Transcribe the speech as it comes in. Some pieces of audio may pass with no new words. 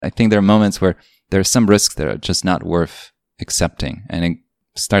I think there are moments where there are some risks that are just not worth accepting. And it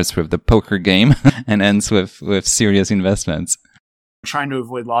starts with the poker game and ends with serious investments. Trying to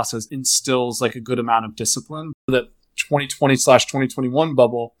avoid losses instills like a good amount of discipline. That 2020/2021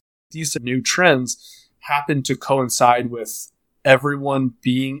 bubble, these new trends happen to coincide with everyone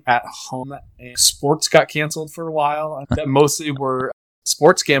being at home. And sports got canceled for a while. That mostly were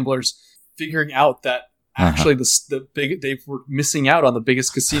sports gamblers figuring out that actually they were missing out on the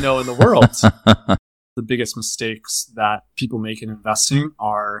biggest casino in the world. The biggest mistakes that people make in investing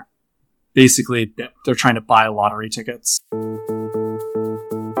are basically they're trying to buy lottery tickets.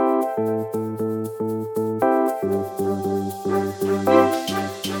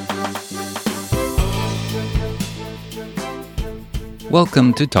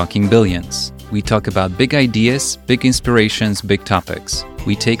 Welcome to Talking Billions. We talk about big ideas, big inspirations, big topics.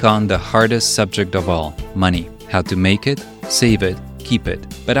 We take on the hardest subject of all, money. How to make it, save it, keep it.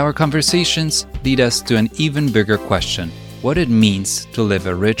 But our conversations lead us to an even bigger question: what it means to live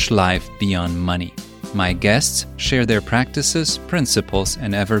a rich life beyond money. My guests share their practices, principles,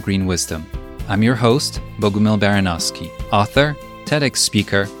 and evergreen wisdom. I'm your host, Bogumil Baranowski, author, TEDx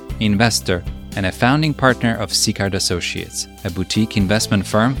speaker, investor, and a founding partner of Seacard Associates, a boutique investment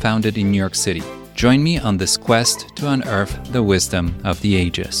firm founded in New York City. Join me on this quest to unearth the wisdom of the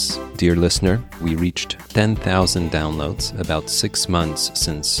ages. Dear listener, we reached 10,000 downloads about 6 months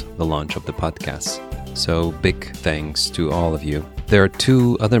since the launch of the podcast. So big thanks to all of you. There are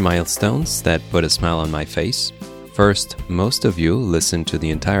 2 other milestones that put a smile on my face. First, most of you listen to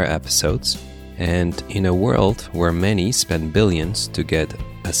the entire episodes. And in a world where many spend billions to get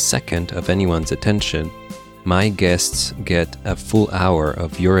a second of anyone's attention, my guests get a full hour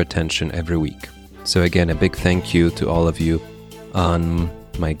of your attention every week. So again, a big thank you to all of you on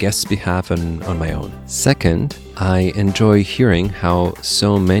my guests' behalf and on my own. Second, I enjoy hearing how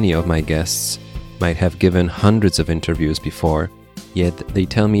so many of my guests might have given hundreds of interviews before, yet they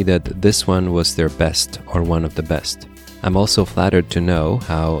tell me that this one was their best or one of the best. I'm also flattered to know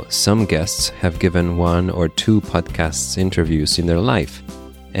how some guests have given 1 or 2 podcasts interviews in their life,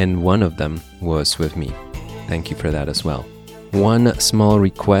 and one of them was with me. Thank you for that as well. One small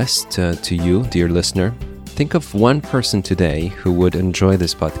request to you, dear listener. Think of one person today who would enjoy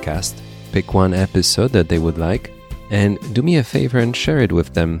this podcast. Pick one episode that they would like, and do me a favor and share it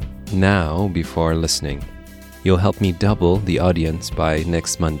with them now before listening. You'll help me double the audience by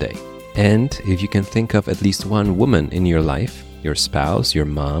next Monday. And if you can think of at least one woman in your life, your spouse, your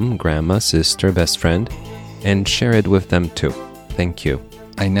mom, grandma, sister, best friend, and share it with them too. Thank you.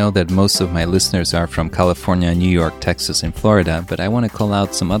 I know that most of my listeners are from California, New York, Texas, and Florida, but I want to call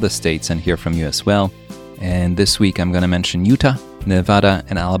out some other states and hear from you as well. And this week I'm going to mention Utah, Nevada,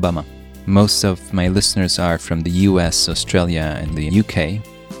 and Alabama. Most of my listeners are from the US, Australia, and the UK,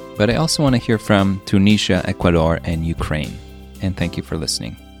 but I also want to hear from Tunisia, Ecuador, and Ukraine. And thank you for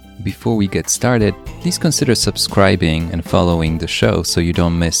listening. Before we get started, please consider subscribing and following the show so you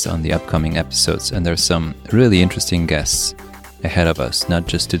don't miss on the upcoming episodes. And there's some really interesting guests ahead of us, not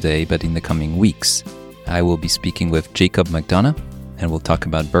just today, but in the coming weeks. I will be speaking with Jacob McDonough, and we'll talk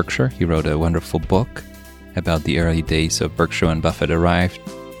about Berkshire. He wrote a wonderful book about the early days of Berkshire when Buffett arrived.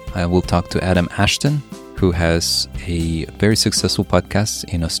 I will talk to Adam Ashton, who has a very successful podcast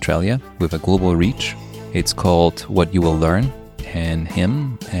in Australia with a global reach. It's called What You Will Learn. And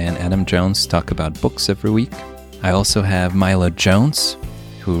him and Adam Jones talk about books every week. I also have Milo Jones,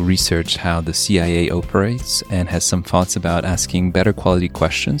 who researched how the CIA operates and has some thoughts about asking better quality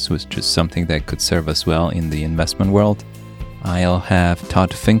questions, which is something that could serve us well in the investment world. I'll have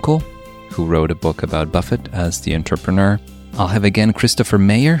Todd Finkel, who wrote a book about Buffett as the entrepreneur. I'll have again Christopher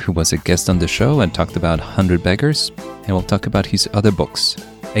Mayer, who was a guest on the show and talked about 100 Beggars, and we'll talk about his other books.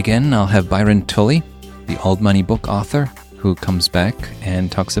 Again, I'll have Byron Tully, the Old Money book author, who comes back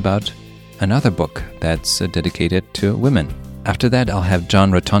and talks about another book that's dedicated to women. After that, I'll have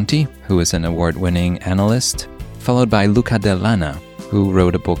John Rotonti, who is an award-winning analyst, followed by Luca Dell'Anna, who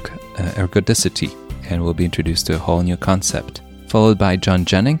wrote a book, Ergodicity, and will be introduced to a whole new concept. Followed by John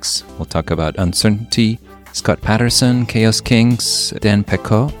Jennings, we'll talk about uncertainty. Scott Patterson, Chaos Kings, Dan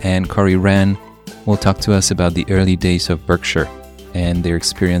Pecot, and Corey Wren will talk to us about the early days of Berkshire and their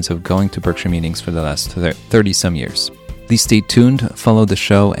experience of going to Berkshire meetings for the last 30-some years. Please stay tuned, follow the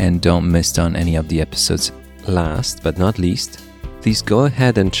show, and don't miss on any of the episodes. Last but not least, please go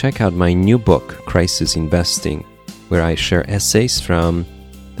ahead and check out my new book, Crisis Investing, where I share essays from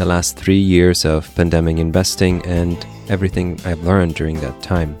the last 3 years of pandemic investing and everything I've learned during that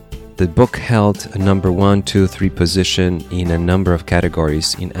time. The book held a number 1, 2, 3 position in a number of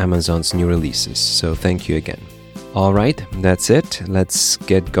categories in Amazon's new releases, so thank you again. All right, that's it. Let's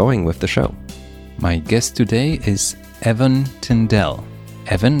get going with the show. My guest today is Evan Tindell.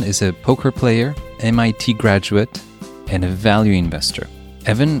 Evan is a poker player, MIT graduate, and a value investor.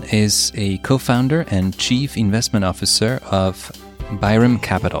 Evan is a co-founder and chief investment officer of Byram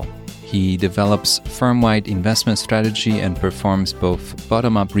Capital. He develops firm-wide investment strategy and performs both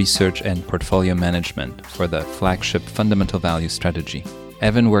bottom-up research and portfolio management for the flagship fundamental value strategy.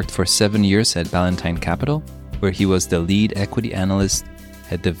 Evan worked for 7 years at Ballantine Capital, where he was the lead equity analyst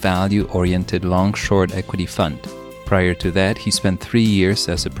at the value-oriented long-short equity fund. Prior to that, he spent 3 years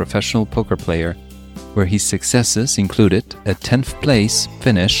as a professional poker player, where his successes included a 10th place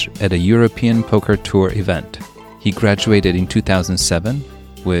finish at a European Poker Tour event. He graduated in 2007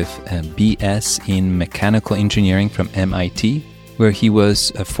 with a BS in mechanical engineering from MIT, where he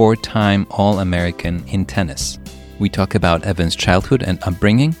was a 4-time All-American in tennis. We talk about Evan's childhood and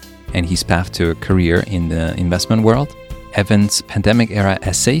upbringing and his path to a career in the investment world, Evan's pandemic-era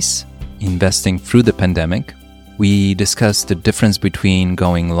essays, investing through the pandemic. We discuss the difference between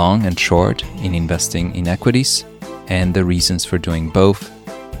going long and short in investing in equities and the reasons for doing both.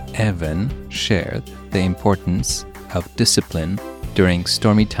 Evan shared the importance of discipline during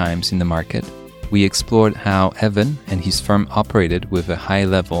stormy times in the market. We explored how Evan and his firm operated with a high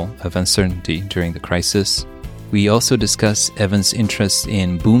level of uncertainty during the crisis. We also discuss Evan's interest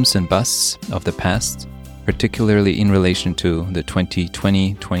in booms and busts of the past, particularly in relation to the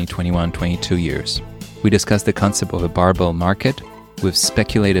 2020, 2021, 22 years. We discuss the concept of a barbell market with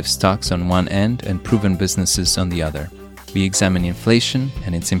speculative stocks on one end and proven businesses on the other. We examine inflation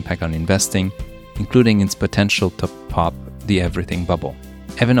and its impact on investing, including its potential to pop the everything bubble.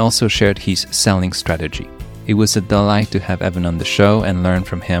 Evan also shared his selling strategy. It was a delight to have Evan on the show and learn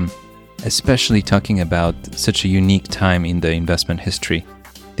from him, especially talking about such a unique time in the investment history,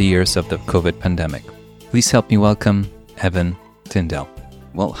 the years of the COVID pandemic. Please help me welcome Evan Tindell.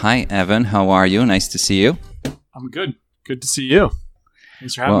 Well, hi, Evan. How are you? Nice to see you. I'm good. Good to see you.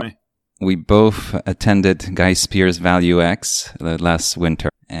 Thanks for having me. We both attended Guy Spears Value X last winter,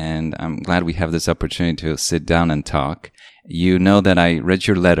 and I'm glad we have this opportunity to sit down and talk. You know that I read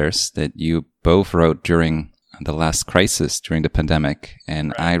your letters that you both wrote during the last crisis, during the pandemic,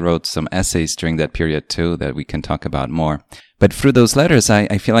 and I wrote some essays during that period too that we can talk about more. But through those letters,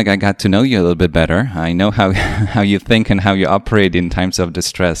 I feel like I got to know you a little bit better. I know how you think and how you operate in times of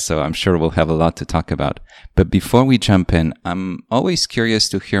distress, so I'm sure we'll have a lot to talk about. But before we jump in, I'm always curious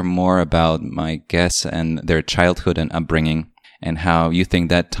to hear more about my guests and their childhood and upbringing and how you think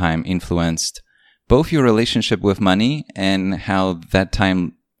that time influenced both your relationship with money and how that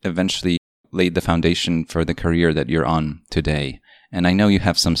time eventually laid the foundation for the career that you're on today. And I know you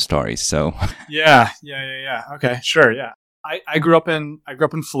have some stories, so. Yeah. Okay, sure, yeah. I grew up in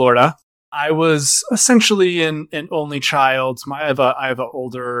Florida. I was essentially an only child. I have a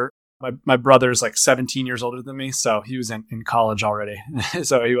older, my brother's like 17 years older than me, so he was in college already.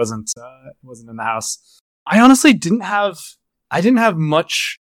 So he wasn't in the house. I honestly didn't have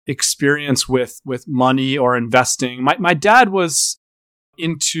much experience with money or investing. My dad was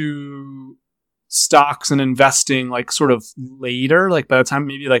into stocks and investing like sort of later, like by the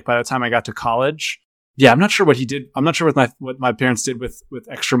time I got to college. Yeah, I'm not sure what he did. I'm not sure what my parents did with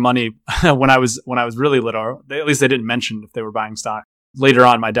extra money when I was really little. At least they didn't mention if they were buying stock. Later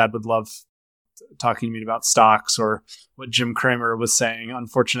on, my dad would love talking to me about stocks or what Jim Cramer was saying.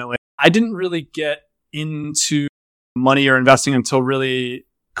 Unfortunately, I didn't really get into money or investing until really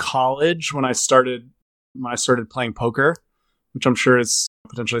college when I started playing poker, which I'm sure is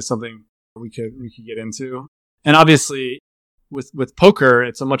potentially something we could get into. And obviously, with poker,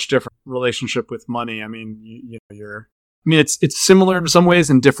 it's a much different relationship with money. I mean, it's similar in some ways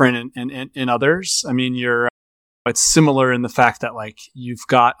and different in others. I mean, it's similar in the fact that like you've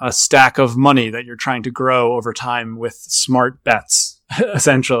got a stack of money that you're trying to grow over time with smart bets,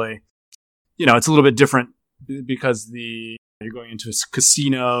 essentially. It's a little bit different because you're going into a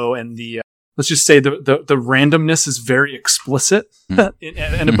casino and let's just say the randomness is very explicit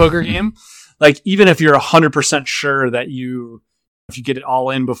in a poker game. Like, even if you're 100% sure that if you get it all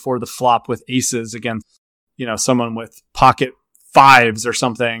in before the flop with aces against, someone with pocket fives or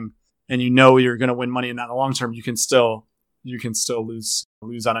something, and you're going to win money in that in the long term, you can still lose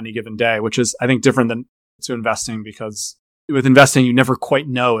on any given day, which is, I think, different than to investing, because with investing, you never quite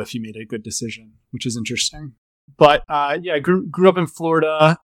know if you made a good decision, which is interesting. But I grew up in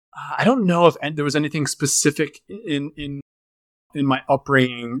Florida. I don't know if there was anything specific in my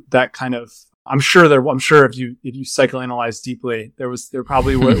upbringing that kind of. I'm sure if you psychoanalyze deeply, there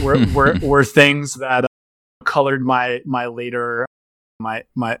probably were things that colored my later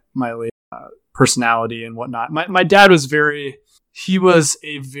personality and whatnot. My dad was he was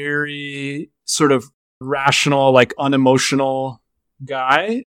a very sort of rational, like unemotional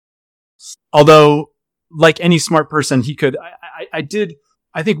guy. Although, like any smart person, he could, I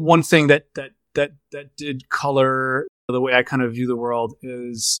think one thing that did color the way I kind of view the world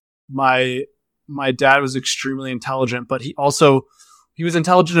is my dad was extremely intelligent, but he was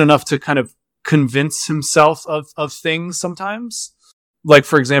intelligent enough to kind of convince himself of things sometimes. Like,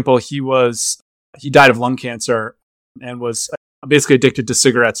 for example, he died of lung cancer and was basically addicted to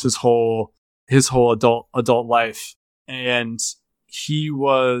cigarettes his whole adult life. And he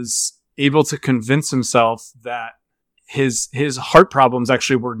was able to convince himself that his heart problems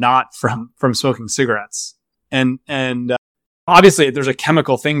actually were not from smoking cigarettes. And obviously there's a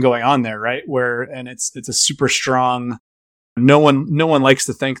chemical thing going on there, right? And it's a super strong, no one likes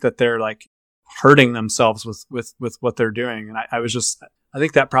to think that they're like hurting themselves with what they're doing. And I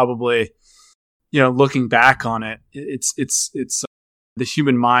think that probably, looking back on it, it's the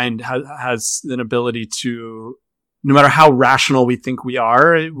human mind has an ability to, no matter how rational we think we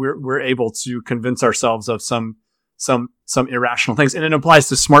are, we're able to convince ourselves of some irrational things. And it applies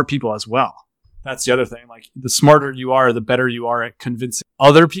to smart people as well. That's the other thing. Like, the smarter you are, the better you are at convincing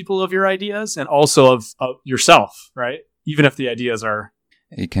other people of your ideas and also of yourself, right? Even if the ideas are...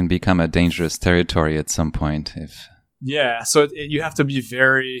 It can become a dangerous territory at some point. Yeah. So you have to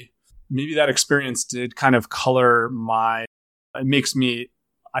be maybe that experience did kind of color it makes me,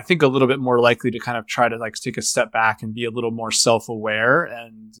 I think, a little bit more likely to kind of try to like take a step back and be a little more self-aware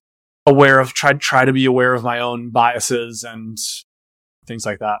and try to be aware of my own biases and things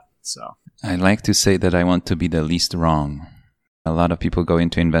like that. So I like to say that I want to be the least wrong. A lot of people go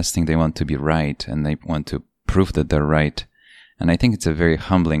into investing, they want to be right and they want to prove that they're right. And I think it's a very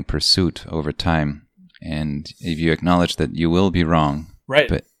humbling pursuit over time. And if you acknowledge that you will be wrong, right,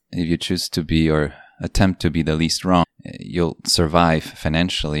 but if you choose to be or attempt to be the least wrong, you'll survive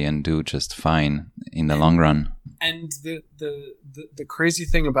financially and do just fine in the long run. And the crazy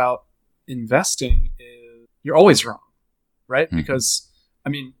thing about investing is you're always wrong, right? Mm-hmm. Because, I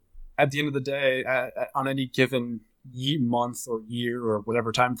mean, at the end of the day, on any given month or year or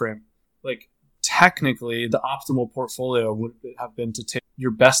whatever time frame, like, technically the optimal portfolio would have been to take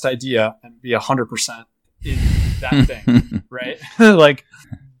your best idea and be 100% in that thing, right? Like,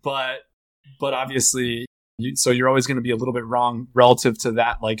 but obviously, you're always going to be a little bit wrong relative to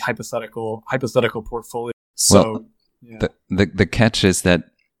that, like, hypothetical portfolio. So, well, yeah. The catch is that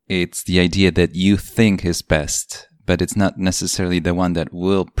it's the idea that you think is best, but it's not necessarily the one that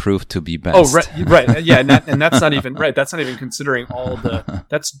will prove to be best. Oh, right, yeah, and that's not even right. That's not even considering all the.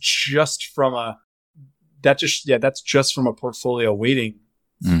 That's just from a portfolio weighting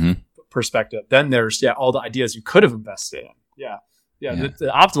perspective. Then there's all the ideas you could have invested in. Yeah.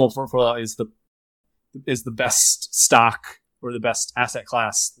 The optimal portfolio is the best stock or the best asset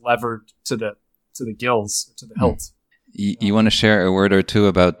class levered to the gills, to the hilt. You want to share a word or two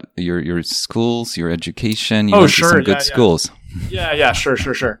about your schools, your education? You went to some good schools. Yeah, sure.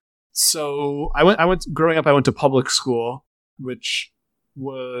 So growing up, I went to public school, which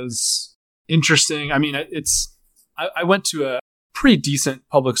was interesting. I mean, I went to a pretty decent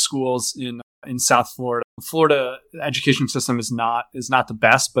public schools in South Florida. Florida education system is not the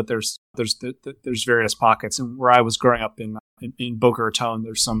best, but there's various pockets. And where I was growing up in Boca Raton,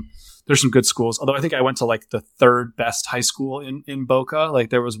 there's some good schools. Although I think I went to like the third best high school in Boca. Like,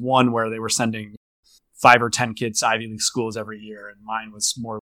 there was one where they were sending 5 or 10 kids to Ivy League schools every year, and mine was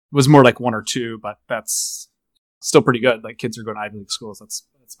more like 1 or 2, but that's still pretty good. Like, kids are going to Ivy League schools. That's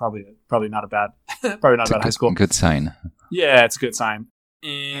probably not a bad high school. Good sign. Yeah, it's a good sign.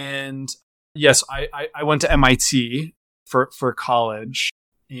 And yes, I went to MIT for college,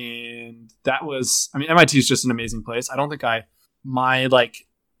 and that was, I mean, MIT is just an amazing place. I don't think my like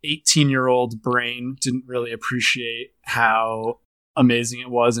 18-year-old brain didn't really appreciate how amazing it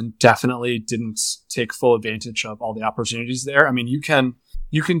was, and definitely didn't take full advantage of all the opportunities there. I mean, you can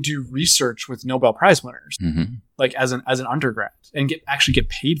do research with Nobel Prize winners, like as an undergrad, and actually get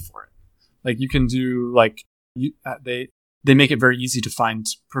paid for it. Like, you can do they make it very easy to find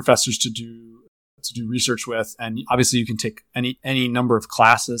professors to do research with, and obviously you can take any number of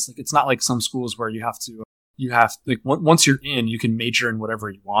classes. Like, it's not like some schools where you have like, once you're in, you can major in whatever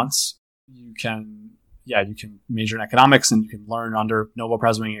you want. You can major in economics, and you can learn under Nobel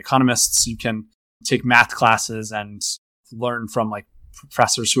Prize winning economists. You can take math classes and learn from like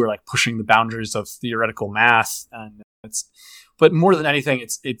professors who are like pushing the boundaries of theoretical math. And but more than anything,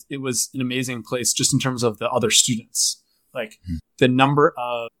 it was an amazing place just in terms of the other students. Like, the number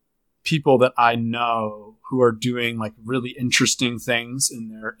of people that I know who are doing like really interesting things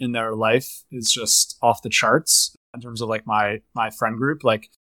in their life is just off the charts in terms of like my friend group.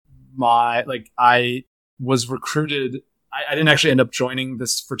 I was recruited. I didn't actually end up joining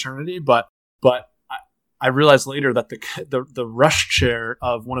this fraternity, but I realized later that the rush chair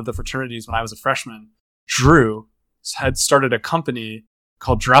of one of the fraternities when I was a freshman, Drew, had started a company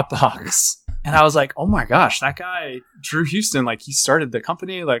called Dropbox. And I was like, oh my gosh, that guy, Drew Houston, like he started the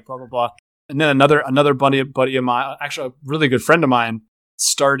company, like blah, blah, blah. And then another buddy of mine, actually a really good friend of mine,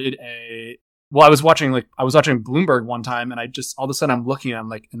 started I was watching Bloomberg one time, and I just, all of a sudden I'm looking at him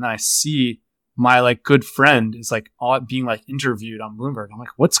like, and then I see my like good friend is like all being like interviewed on Bloomberg. I'm like,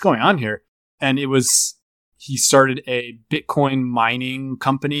 what's going on here? And he started a Bitcoin mining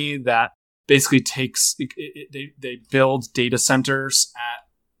company that basically they build data centers at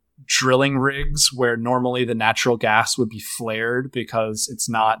drilling rigs where normally the natural gas would be flared because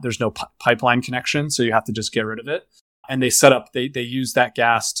there's no pipeline connection. So you have to just get rid of it. And they use that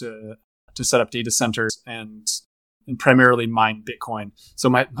gas to set up data centers and primarily mine Bitcoin. So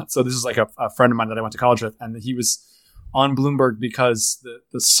this is like a friend of mine that I went to college with, and he was on Bloomberg because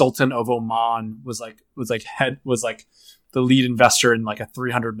the Sultan of Oman was the lead investor in like a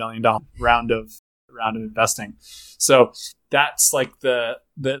 $300 million round of investing. So that's like the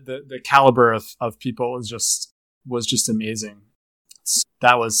caliber of people was just amazing.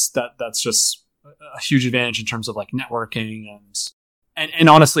 That's just a huge advantage in terms of like networking and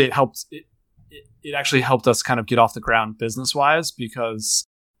honestly it helped. It actually helped us kind of get off the ground business wise because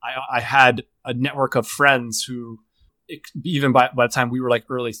I had a network of friends who even by the time we were like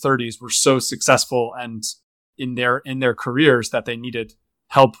early 30s were so successful and in their careers that they needed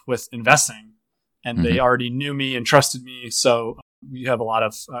help with investing, and they already knew me and trusted me. So we have a lot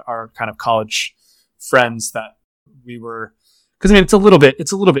of our kind of college friends that we were, because I mean it's a little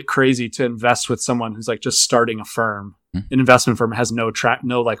bit crazy to invest with someone who's like just starting a firm. An investment firm has no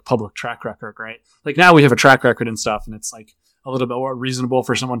like public track record, right? Like now we have a track record and stuff, and it's like a little bit more reasonable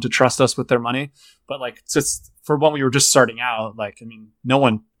for someone to trust us with their money. But like just for when we were just starting out, like I mean,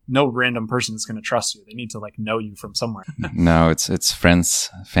 no random person is going to trust you. They need to like know you from somewhere. No, it's friends,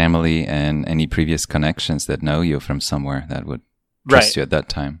 family, and any previous connections that know you from somewhere that would trust you at that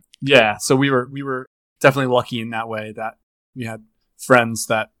time. Yeah. So we were definitely lucky in that way that we had friends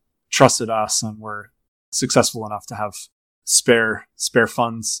that trusted us and were successful enough to have spare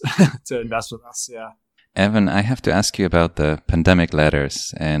funds to invest with us. Yeah. Evan, I have to ask you about the pandemic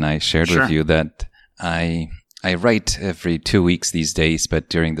letters, and I shared with you that I write every 2 weeks these days, but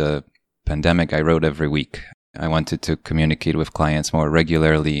during the pandemic, I wrote every week. I wanted to communicate with clients more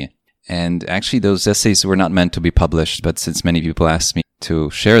regularly. And actually, those essays were not meant to be published, but since many people asked me to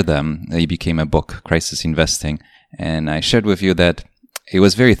share them, they became a book, Crisis Investing. And I shared with you that it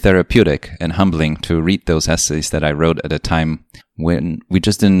was very therapeutic and humbling to read those essays that I wrote at a time when we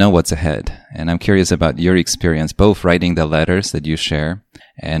just didn't know what's ahead. And I'm curious about your experience, both writing the letters that you share,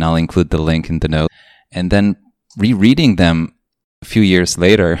 and I'll include the link in the note, and then rereading them a few years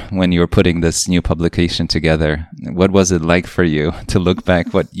later when you were putting this new publication together. What was it like for you to look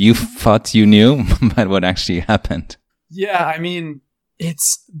back what you thought you knew, but what actually happened? Yeah, I mean,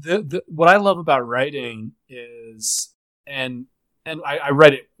 it's what I love about writing is, and I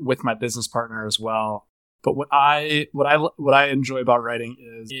write it with my business partner as well. But what I enjoy about writing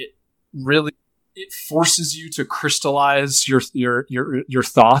is it forces you to crystallize your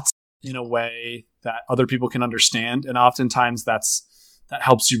thoughts in a way that other people can understand, and oftentimes that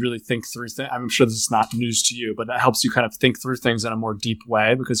helps you really think through things. I'm sure this is not news to you, but that helps you kind of think through things in a more deep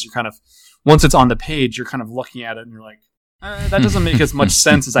way, because you're kind of, once it's on the page, you're kind of looking at it and you're like, that doesn't make as much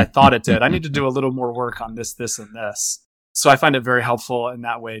sense as I thought it did. I need to do a little more work on this, and this. So I find it very helpful in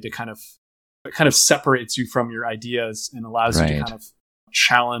that way to it kind of separates you from your ideas and allows you to kind of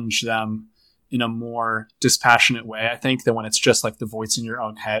challenge them in a more dispassionate way, I think, than when it's just like the voice in your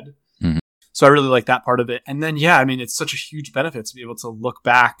own head. Mm-hmm. So I really like that part of it. And then, yeah, I mean, it's such a huge benefit to be able to look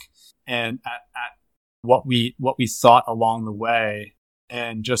back and at what we thought along the way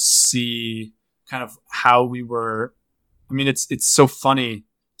and just see kind of how we were. I mean, it's so funny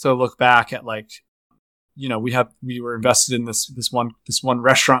to look back at, like, you know, we were invested in this one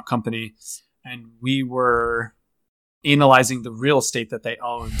restaurant company, and we were analyzing the real estate that they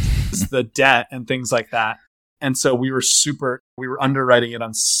owned, the debt and things like that. And so we were underwriting it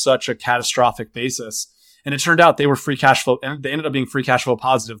on such a catastrophic basis. And it turned out they were free cash flow, and they ended up being free cash flow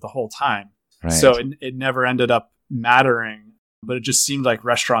positive the whole time. Right. So it never ended up mattering, but it just seemed like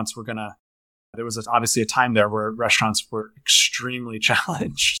restaurants were there was obviously a time there where restaurants were extremely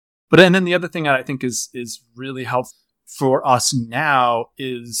challenged. And then the other thing that I think is really helpful for us now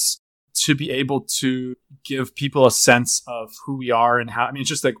is to be able to give people a sense of who we are and how, I mean, it's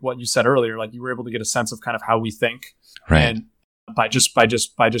just like what you said earlier, like you were able to get a sense of kind of how we think. Right. And by just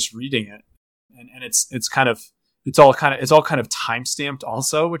reading it. And it's all kind of time stamped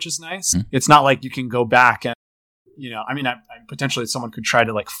also, which is nice. Mm-hmm. It's not like you can go back and, I mean, I potentially someone could try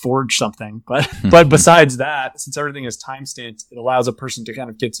to like forge something, but besides that, since everything is time stamped, it allows a person to kind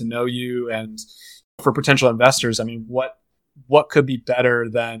of get to know you. And for potential investors, I mean, what could be better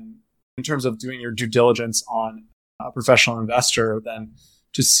than, in terms of doing your due diligence on a professional investor, than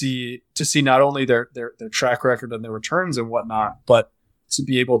to see not only their track record and their returns and whatnot, but to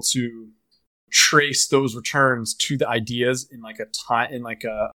be able to trace those returns to the ideas in like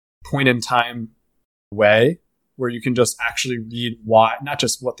a point in time way, where you can just actually read why, not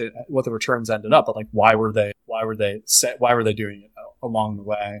just what the returns ended up, but like why were they doing it along the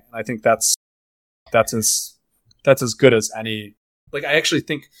way. And I think that's as good as any. Like, I actually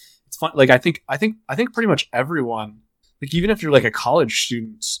think it's fun. Like, I think pretty much everyone, like, even if you're like a college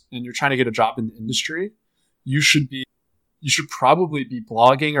student and you're trying to get a job in the industry, you should probably be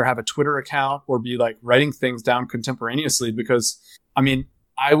blogging or have a Twitter account or be like writing things down contemporaneously, because I mean,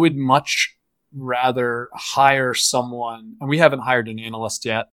 I would much rather hire someone, and we haven't hired an analyst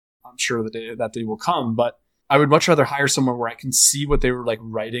yet. I'm sure that day will come, but I would much rather hire someone where I can see what they were like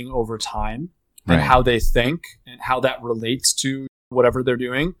writing over time and right. how they think and how that relates to whatever they're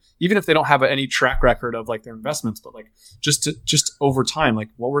doing, even if they don't have any track record of like their investments, but like just over time, like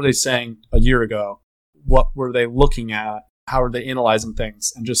what were they saying a year ago? What were they looking at? How are they analyzing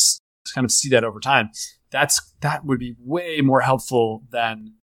things? And just kind of see that over time. That would be way more helpful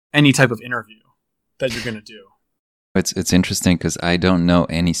than any type of interview that you're going to do. It's interesting because I don't know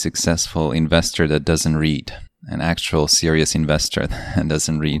any successful investor that doesn't read, an actual serious investor that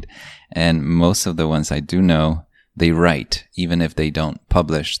doesn't read. And most of the ones I do know, they write. Even if they don't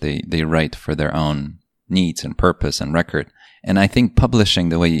publish, they write for their own needs and purpose and record. And I think publishing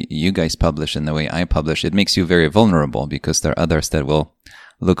the way you guys publish and the way I publish, it makes you very vulnerable, because there are others that will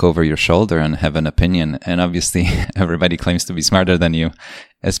look over your shoulder and have an opinion. And obviously everybody claims to be smarter than you,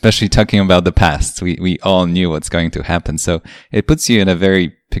 especially talking about the past. We all knew what's going to happen. So it puts you in a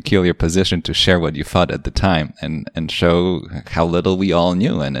very peculiar position to share what you thought at the time and show how little we all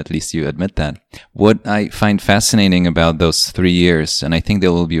knew. And at least you admit that. What I find fascinating about those 3 years, and I think they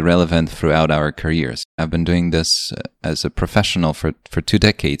will be relevant throughout our careers. I've been doing this as a professional for 2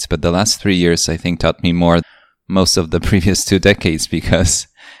 decades, but the last 3 years I think taught me more most of the previous 2 decades, because,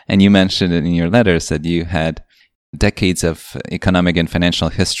 and you mentioned it in your letters, that you had decades of economic and financial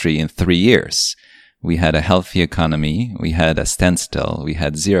history in 3 years. We had a healthy economy, we had a standstill, we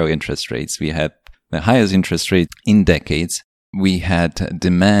had zero interest rates, we had the highest interest rate in decades, we had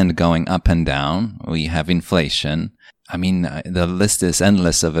demand going up and down, we have inflation. I mean, the list is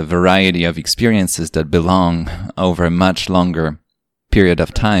endless of a variety of experiences that belong over a much longer period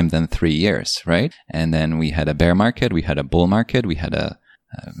of time than 3 years, right? And then we had a bear market, we had a bull market, we had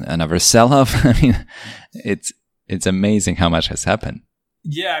another sell-off. I mean, it's amazing how much has happened.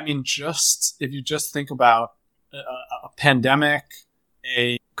 Yeah, I mean, if you just think about a pandemic,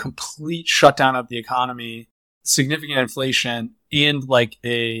 a complete shutdown of the economy, significant inflation, and like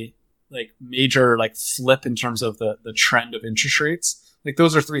a major flip in terms of the trend of interest rates, like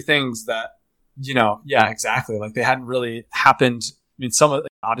those are 3 things that, yeah, exactly. Like they hadn't really happened. I mean,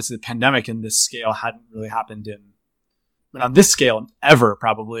 obviously the pandemic in this scale hadn't really happened on this scale ever,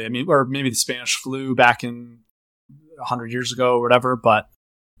 probably. I mean, or maybe the Spanish flu back in 100 years ago or whatever, but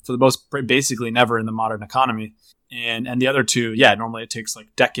for the most, basically never in the modern economy. And the other 2, yeah, normally it takes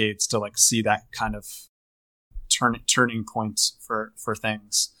like decades to like see that kind of turning points for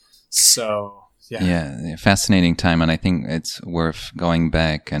things. So yeah, fascinating time, and I think it's worth going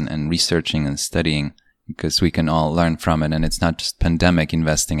back and researching and studying, because we can all learn from it. And it's not just pandemic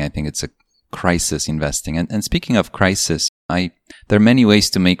investing. I think it's a crisis investing. And speaking of crisis, there are many ways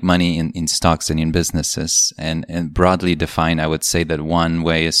to make money in stocks and in businesses. And broadly defined, I would say that one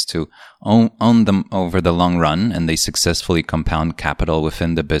way is to own them over the long run, and they successfully compound capital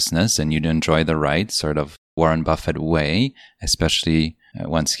within the business, and you'd enjoy the ride, sort of Warren Buffett way, especially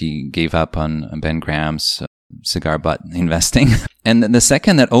once he gave up on Ben Graham's cigar butt investing. And the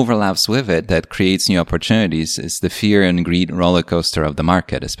second that overlaps with it, that creates new opportunities, is the fear and greed roller coaster of the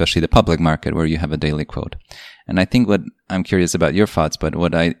market, especially the public market, where you have a daily quote. And I think I'm curious about your thoughts, but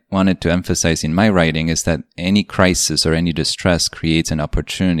what I wanted to emphasize in my writing is that any crisis or any distress creates an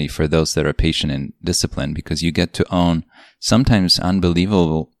opportunity for those that are patient and disciplined, because you get to own sometimes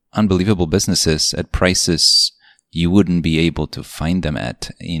unbelievable businesses at prices you wouldn't be able to find them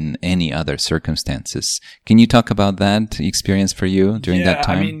at in any other circumstances. Can you talk about that experience for you during that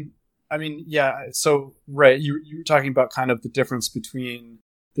time? I mean, I mean, yeah. So, right, you were talking about kind of the difference between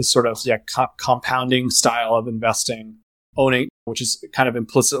the sort of compounding style of investing, owning, which is kind of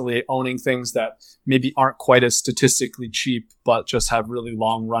implicitly owning things that maybe aren't quite as statistically cheap, but just have really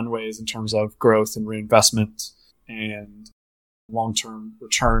long runways in terms of growth and reinvestment and long-term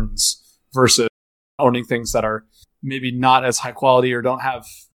returns, versus owning things that are maybe not as high quality or don't have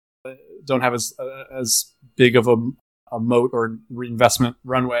as big of a moat or reinvestment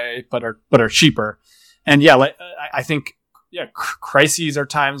runway, but are cheaper. And yeah, like I think, yeah, crises are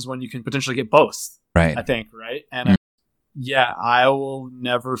times when you can potentially get both. Right. I think, right. And yeah, I will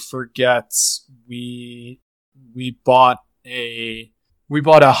never forget. We bought a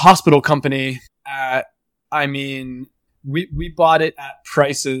hospital company at, I mean, we bought it at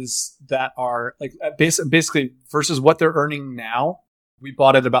prices that are like basically versus what they're earning now. We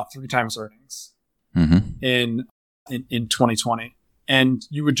bought it about 3 times earnings in 2020. And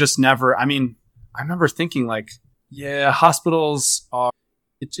you would just never, I mean, I remember thinking like, yeah, hospitals are,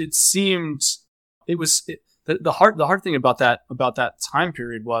 it seemed, the hard thing about that time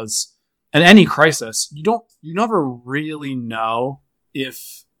period was, in any crisis, you never really know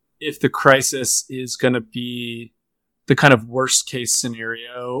if the crisis is going to be the kind of worst case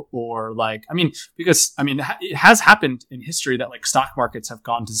scenario, or like, I mean, because I mean, it has happened in history that like stock markets have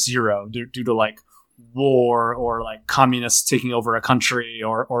gone to zero due to like war or like communists taking over a country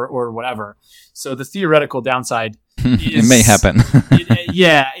or whatever. So the theoretical downside is, it may happen.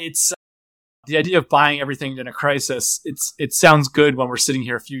 It's the idea of buying everything in a crisis. It sounds good when we're sitting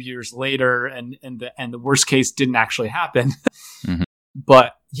here a few years later and the worst case didn't actually happen.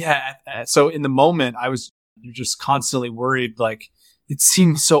 But yeah, so in the moment you're just constantly worried. Like, it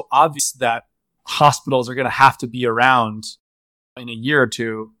seems so obvious that hospitals are going to have to be around in a year or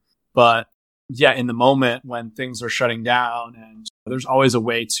two. But yeah, in the moment when things are shutting down, and there's always a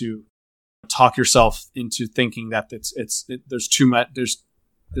way to talk yourself into thinking that there's too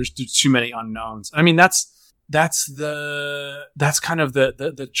many unknowns. I mean, that's kind of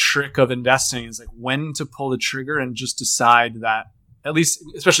the trick of investing, is like when to pull the trigger and just decide that, at least,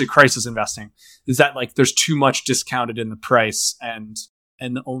 especially crisis investing, is that like there's too much discounted in the price, and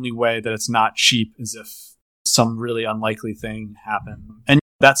the only way that it's not cheap is if some really unlikely thing happened. And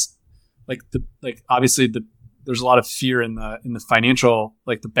that's obviously there's a lot of fear in the financial,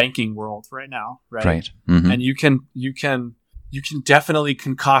 like the banking world right now, right? Right. And you can definitely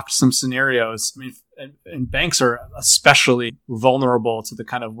concoct some scenarios. I mean, and banks are especially vulnerable to the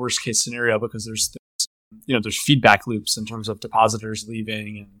kind of worst case scenario, because there's feedback loops in terms of depositors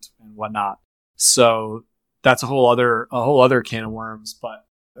leaving and whatnot. So that's a whole other can of worms. But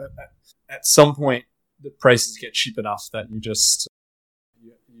at some point, the prices get cheap enough that you just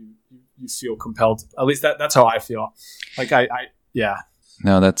you feel compelled. At least that's how I feel. Like yeah.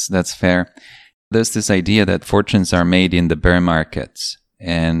 No, that's fair. There's this idea that fortunes are made in the bear markets,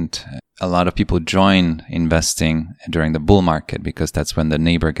 and a lot of people join investing during the bull market because that's when the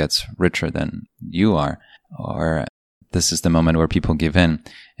neighbor gets richer than you are, or this is the moment where people give in.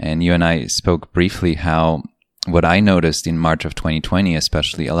 And you and I spoke briefly how what I noticed in March of 2020,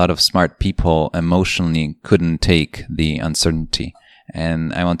 especially, a lot of smart people emotionally couldn't take the uncertainty.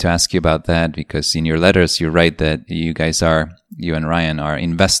 And I want to ask you about that, because in your letters you write that you and Ryan are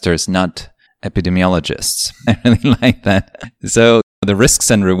investors, not epidemiologists. I really like that. So the risks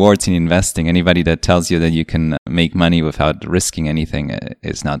and rewards in investing, anybody that tells you that you can make money without risking anything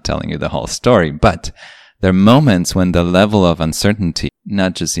is not telling you the whole story. But there are moments when the level of uncertainty,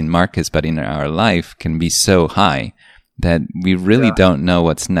 not just in markets, but in our life, can be so high that we really don't know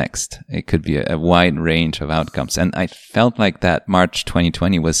what's next. It could be a wide range of outcomes. And I felt like that March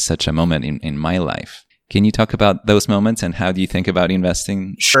 2020 was such a moment in my life. Can you talk about those moments, and how do you think about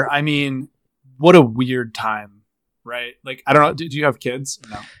investing? Sure. I mean, what a weird time, right? Like, I don't know. Do you have kids?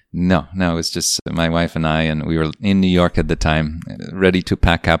 No, it was just my wife and I, and we were in New York at the time, ready to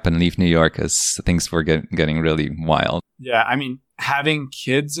pack up and leave New York as things were getting really wild. Yeah. I mean, having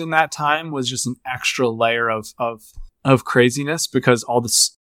kids in that time was just an extra layer of craziness, because all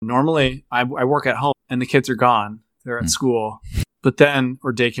this, normally I work at home and the kids are gone. They're at school, but then,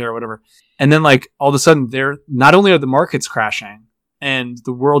 or daycare or whatever. And then like all of a sudden not only are the markets crashing and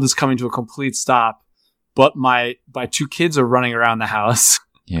the world is coming to a complete stop, but my 2 kids are running around the house.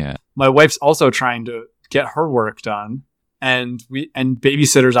 Yeah. My wife's also trying to get her work done. And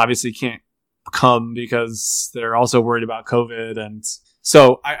babysitters obviously can't come because they're also worried about COVID. And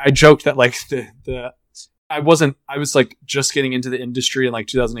so I joked that like I was like just getting into the industry in like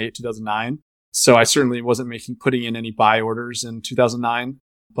 2008, 2009. So I certainly wasn't putting in any buy orders in 2009,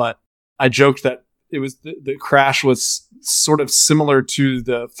 but I joked that the crash was sort of similar to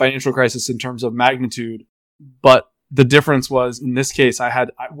the financial crisis in terms of magnitude, but the difference was in this case,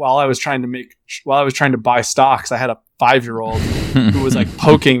 while I was trying to buy stocks, I had a 5-year-old who was like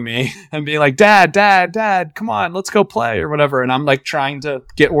poking me and being like, Dad, come on, let's go play or whatever. And I'm like trying to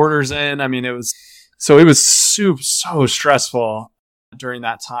get orders in. I mean, it was so stressful during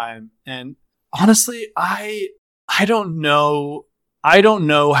that time. And honestly, I don't know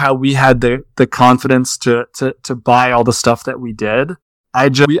how we had the confidence to buy all the stuff that we did. I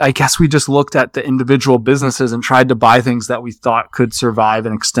guess we just looked at the individual businesses and tried to buy things that we thought could survive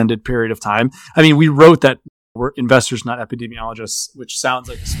an extended period of time. I mean, we wrote that we're investors, not epidemiologists, which sounds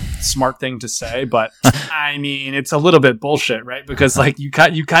like a smart thing to say, but I mean, it's a little bit bullshit, right? Because like you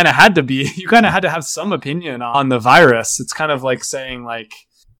kind of had to have some opinion on the virus. It's kind of like saying like,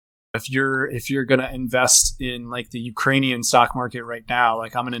 if you're going to invest in like the Ukrainian stock market right now,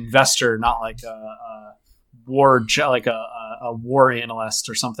 like I'm an investor, not like a war analyst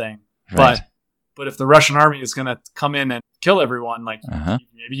or something. Right. But if the Russian army is going to come in and kill everyone, like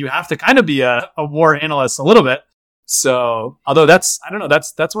maybe you have to kind of be a war analyst a little bit. So although that's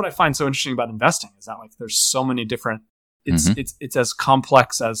what I find so interesting about investing is that like there's so many different, it's as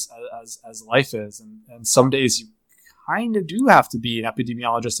complex as life is. And some days you kind of do have to be an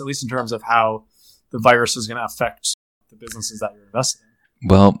epidemiologist, at least in terms of how the virus is going to affect the businesses that you're investing in.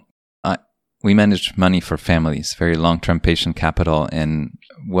 Well, we manage money for families, very long-term patient capital. And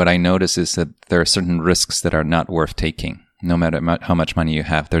what I notice is that there are certain risks that are not worth taking. No matter how much money you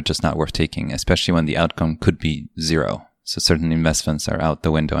have, they're just not worth taking, especially when the outcome could be zero. So certain investments are out the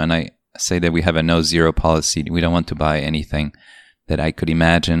window. And I say that we have a no-zero policy. We don't want to buy anything that I could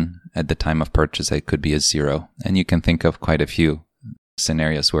imagine at the time of purchase it could be a zero. And you can think of quite a few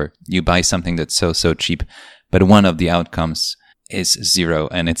scenarios where you buy something that's so cheap, but one of the outcomes is zero,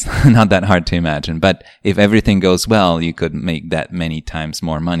 and it's not that hard to imagine. But if everything goes well, you could make that many times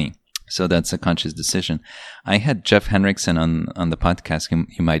more money. So that's a conscious decision. I had Jeff Henriksen on the podcast,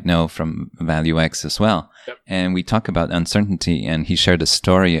 you might know from ValueX as well. Yep. And we talk about uncertainty, and he shared a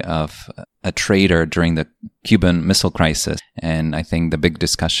story of a trader during the Cuban Missile Crisis. And I think the big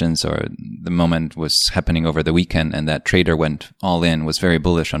discussions or the moment was happening over the weekend, and that trader went all in, was very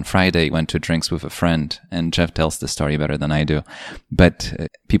bullish on Friday, went to drinks with a friend, and Jeff tells the story better than I do. But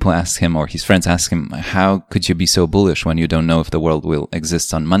people ask him, or his friends ask him, how could you be so bullish when you don't know if the world will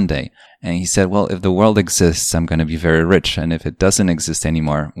exist on Monday? And he said, well, if the world exists, I'm going to be very rich. And if it doesn't exist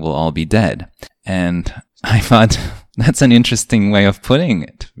anymore, we'll all be dead. And I thought that's an interesting way of putting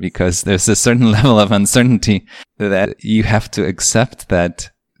it, because there's a certain level of uncertainty that you have to accept that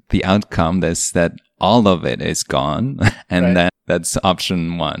the outcome is that all of it is gone. And right. That's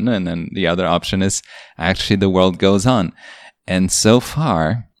option one. And then the other option is actually the world goes on. And so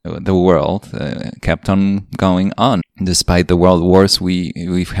far, the world kept on going on, despite the world wars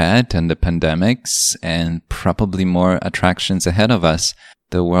we've had and the pandemics and probably more attractions ahead of us.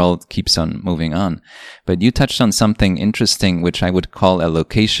 The world keeps on moving on. But you touched on something interesting, which I would call a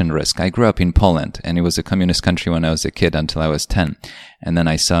location risk. I grew up in Poland, and it was a communist country when I was a kid until I was 10. And then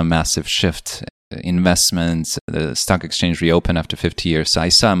I saw a massive shift. Investments, the stock exchange reopened after 50 years. So I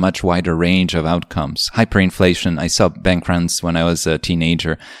saw a much wider range of outcomes. Hyperinflation. I saw bank runs when I was a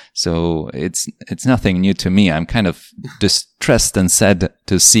teenager. So it's nothing new to me. I'm kind of distressed and sad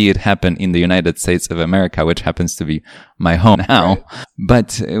to see it happen in the United States of America, which happens to be my home now. Right.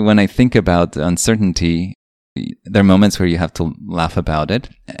 But when I think about uncertainty, there are moments where you have to laugh about it.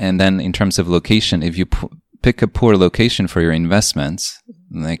 And then in terms of location, if you pick a poor location for your investments,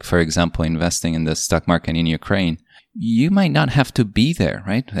 like, for example, investing in the stock market in Ukraine, you might not have to be there,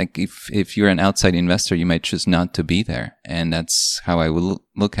 right? Like, if you're an outside investor, you might choose not to be there. And that's how I will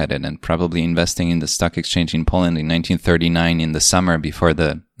look at it. And probably investing in the stock exchange in Poland in 1939 in the summer before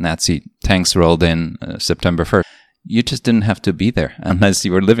the Nazi tanks rolled in September 1st. You just didn't have to be there. Unless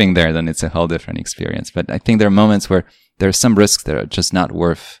you were living there, then it's a whole different experience. But I think there are moments where there are some risks that are just not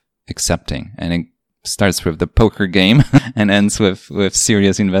worth accepting. And it starts with the poker game and ends with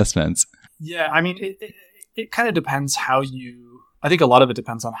serious investments. Yeah, I mean, it kind of depends how I think a lot of it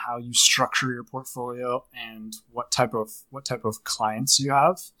depends on how you structure your portfolio and what type of clients you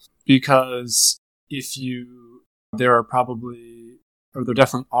have. Because there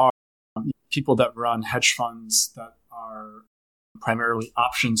definitely are people that run hedge funds that are primarily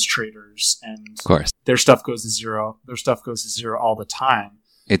options traders, and of course their stuff goes to zero. Their stuff goes to zero all the time.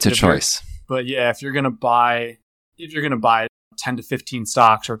 It's a choice. But yeah, if you're gonna buy 10 to 15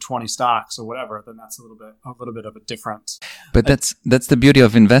 stocks or 20 stocks or whatever, then that's a little bit of a different. But that's the beauty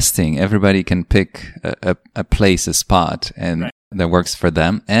of investing. Everybody can pick a place, a spot, and Right. that works for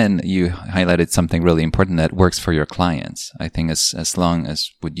them. And you highlighted something really important that works for your clients. I think as long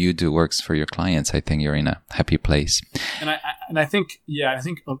as what you do works for your clients, I think you're in a happy place. And I think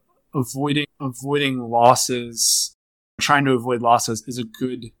avoiding losses, trying to avoid losses is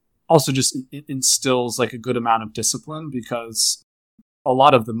also just instills like a good amount of discipline, because a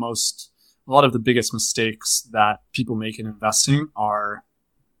lot of the biggest mistakes that people make in investing are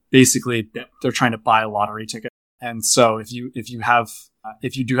basically they're trying to buy a lottery ticket. And so if you do have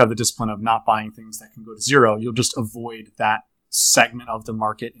the discipline of not buying things that can go to zero, you'll just avoid that segment of the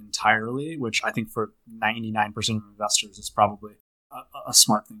market entirely, which I think for 99% of investors is probably a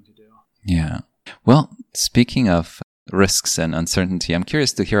smart thing to do. Yeah. Well, speaking of risks and uncertainty, I'm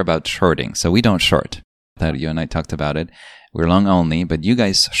curious to hear about shorting. So we don't short. That you and I talked about it. We're long only, but you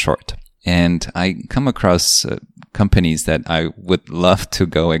guys short. And I come across companies that I would love to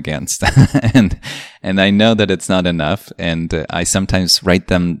go against. and I know that it's not enough. And I sometimes write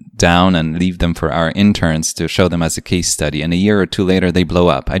them down and leave them for our interns to show them as a case study. And a year or two later, they blow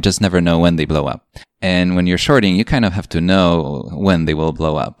up. I just never know when they blow up. And when you're shorting, you kind of have to know when they will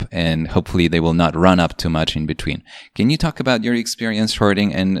blow up. And hopefully they will not run up too much in between. Can you talk about your experience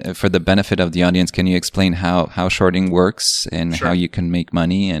shorting? And for the benefit of the audience, can you explain how shorting works and Sure. how you can make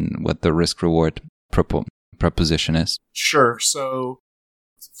money and what the risk reward proposition is? Sure. So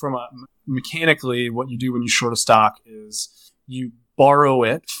mechanically, what you do when you short a stock is you borrow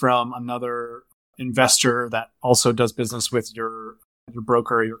it from another investor that also does business with your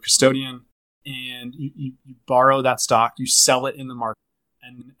broker or your custodian. And you borrow that stock, you sell it in the market.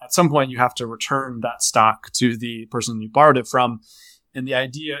 And at some point, you have to return that stock to the person you borrowed it from. And the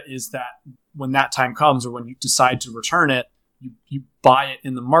idea is that when that time comes, or when you decide to return it, you buy it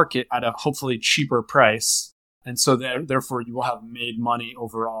in the market at a hopefully cheaper price. And so therefore, you will have made money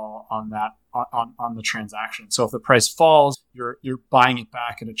overall on that on the transaction. So if the price falls, you're buying it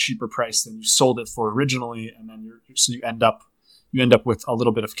back at a cheaper price than you sold it for originally, and then you end up with a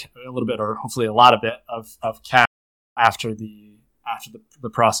little bit, or hopefully a lot of it of cash after the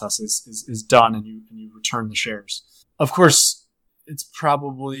process is done, and you return the shares. Of course, it's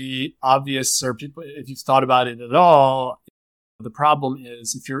probably obvious, or people, if you've thought about it at all, the problem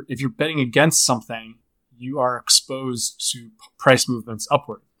is if you're betting against something, you are exposed to price movements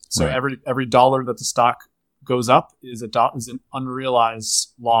upward. So Right. every dollar that the stock goes up is an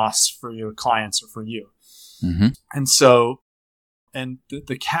unrealized loss for your clients or for you. Mm-hmm. And so,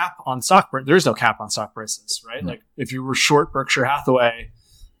 the cap on stock price, there is no cap on stock prices, right? Mm-hmm. Like if you were short Berkshire Hathaway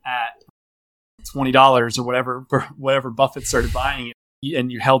at $20 or whatever Buffett started buying it,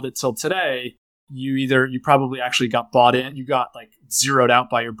 and you held it till today, you probably actually got bought in, you got like zeroed out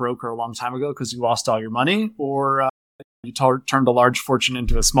by your broker a long time ago because you lost all your money, or you turned a large fortune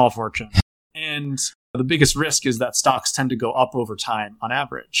into a small fortune. And the biggest risk is that stocks tend to go up over time on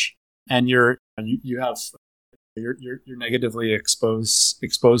average, and you're negatively exposed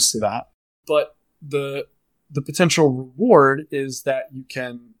to that. But the potential reward is that you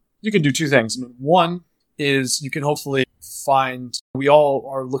can do two things. I mean, one is you can hopefully we all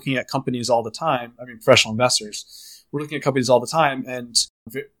are looking at companies all the time. I mean, professional investors, we're looking at companies all the time, and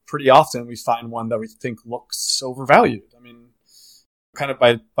pretty often we find one that we think looks overvalued. I mean, kind of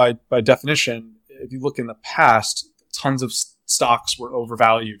by definition, if you look in the past, tons of stocks were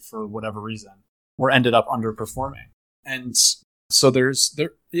overvalued for whatever reason, or ended up underperforming. And so there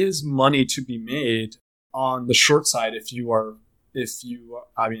is money to be made on the short side if you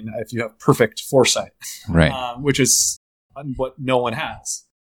have perfect foresight, Right. which is what no one has.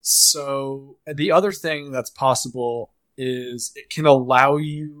 So the other thing that's possible is it can allow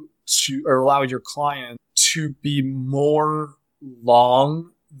your client to be more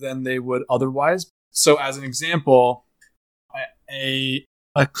long than they would otherwise. So as an example, a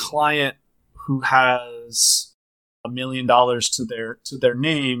client who has $1 million to their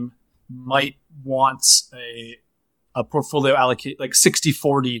name might want a portfolio allocate, like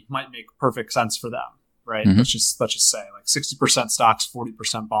 60-40 might make perfect sense for them, right? Mm-hmm. Let's just say like 60% stocks,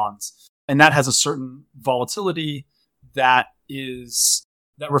 40% bonds. And that has a certain volatility that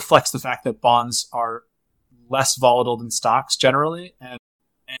reflects the fact that bonds are less volatile than stocks generally, and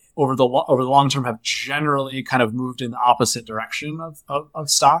over the long term have generally kind of moved in the opposite direction of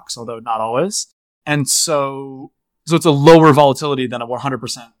stocks, although not always. And so it's a lower volatility than a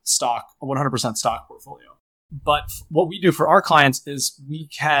 100% stock portfolio. But what we do for our clients is we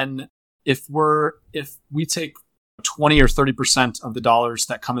can, if we take 20 or 30% of the dollars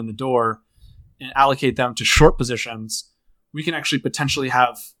that come in the door and allocate them to short positions, we can actually potentially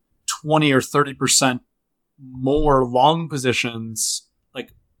have 20 or 30% more long positions,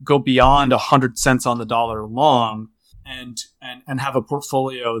 like go beyond 100 cents on the dollar long, and have a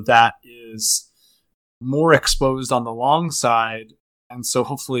portfolio that is more exposed on the long side. And so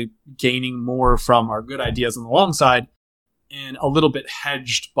hopefully gaining more from our good ideas on the long side and a little bit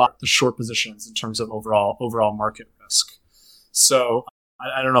hedged by the short positions in terms of overall market risk. So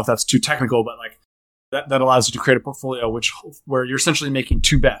I don't know if that's too technical, but like that allows you to create a portfolio where you're essentially making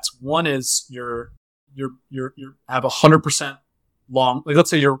two bets. One is you have 100% long, like let's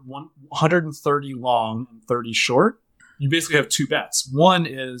say you're 130 long and 30 short. You basically have two bets. One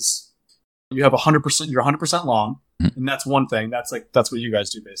is you have 100%, you're 100% long, and that's one thing. That's what you guys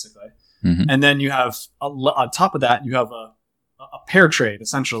do basically. Mm-hmm. And then you have on top of that, you have a pair trade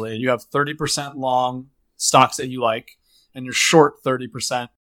essentially. You have 30% long stocks that you like, and you're short 30%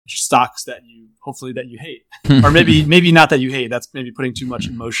 stocks that you hate, or maybe not that you hate. That's maybe putting too much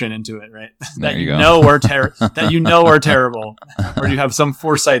emotion into it, right? that you know are terrible, or you have some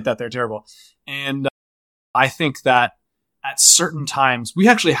foresight that they're terrible. And I think that at certain times we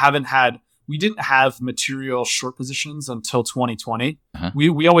actually we didn't have material short positions until 2020. Uh-huh.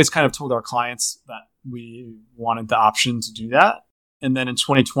 We always kind of told our clients that we wanted the option to do that, and then in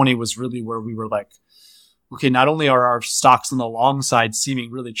 2020 was really where we were like, okay, not only are our stocks on the long side seeming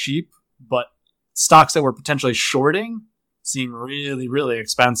really cheap, but stocks that we're potentially shorting seem really, really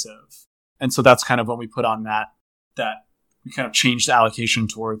expensive. And so that's kind of when we put on that we kind of changed the allocation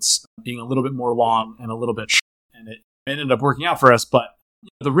towards being a little bit more long and a little bit short. And it ended up working out for us. But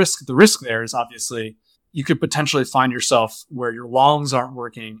the risk there is obviously you could potentially find yourself where your longs aren't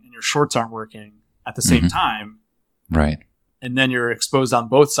working and your shorts aren't working at the same time. Right. And then you're exposed on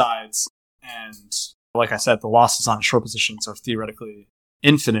both sides. And like I said, the losses on short positions are theoretically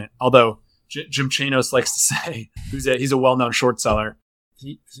infinite. Although Jim Chanos likes to say, he's a well-known short seller.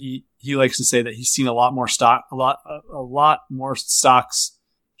 He likes to say that he's seen a lot more stocks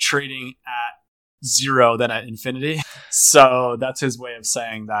trading at zero than at infinity. So that's his way of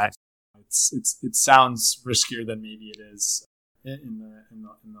saying that it sounds riskier than maybe it is in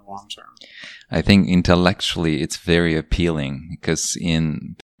the long term. I think intellectually it's very appealing because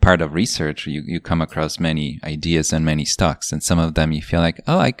in part of research, you come across many ideas and many stocks, and some of them you feel like,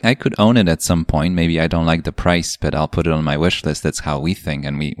 oh, I could own it at some point. Maybe I don't like the price, but I'll put it on my wish list. That's how we think.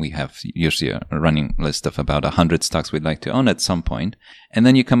 And we have usually a running list of about 100 stocks we'd like to own at some point. And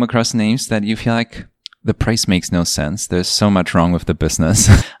then you come across names that you feel like the price makes no sense. There's so much wrong with the business.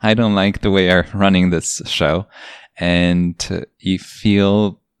 I don't like the way they're running this show. And you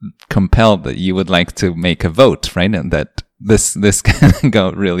feel compelled that you would like to make a vote, right? And that this can go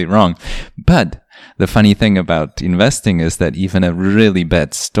really wrong. But the funny thing about investing is that even a really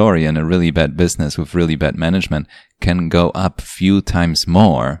bad story and a really bad business with really bad management can go up a few times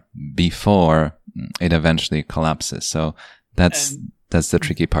more before it eventually collapses. So that's the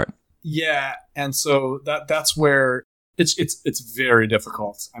tricky part. Yeah. And so that's where it's very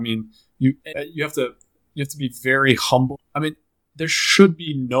difficult. I mean, you have to be very humble. I mean, there should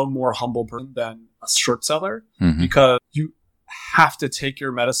be no more humble person than a short seller, because you have to take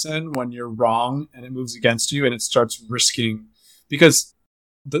your medicine when you're wrong and it moves against you and it starts risking, because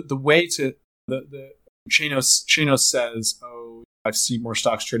the way to the Chanos says, oh, I see more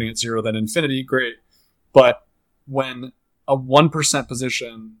stocks trading at zero than infinity. Great. But when a 1%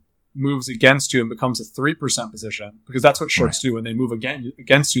 position moves against you and becomes a 3% position, because that's what shorts do. When they move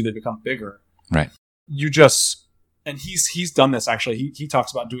against you, they become bigger. Right. And he's done this actually. He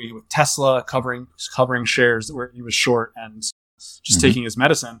talks about doing it with Tesla, covering shares where he was short and just taking his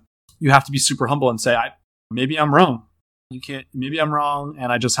medicine. You have to be super humble and say, maybe I'm wrong. Maybe I'm wrong,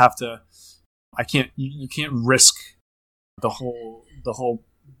 and I just have to. You can't risk the whole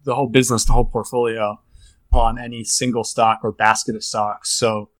business, the whole portfolio on any single stock or basket of stocks.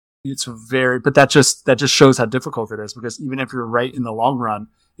 So but that just shows how difficult it is, because even if you're right in the long run,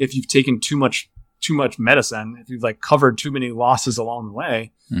 if you've taken too much medicine, if you've like covered too many losses along the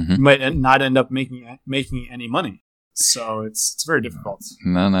way, you might not end up making any money. So it's very difficult.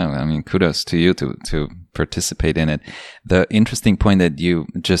 No. I mean, kudos to you to participate in it. The interesting point that you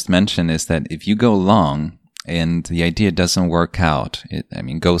just mentioned is that if you go long and the idea doesn't work out,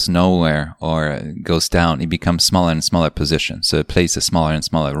 goes nowhere or goes down, it becomes smaller and smaller position. So it plays a smaller and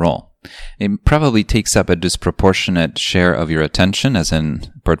smaller role. It probably takes up a disproportionate share of your attention as a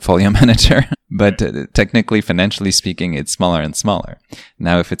portfolio manager, but technically, financially speaking, it's smaller and smaller.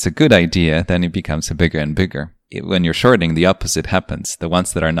 Now, if it's a good idea, then it becomes bigger and bigger. When you're shorting, the opposite happens. The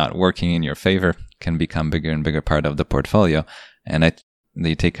ones that are not working in your favor can become bigger and bigger part of the portfolio, and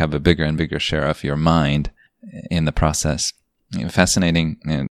they take up a bigger and bigger share of your mind in the process. Fascinating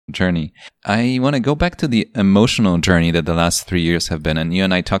journey. I want to go back to the emotional journey that the last 3 years have been. And you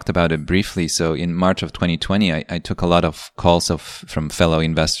and I talked about it briefly. So in March of 2020, I took a lot of calls from fellow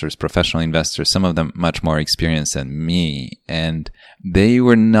investors, professional investors, some of them much more experienced than me. And they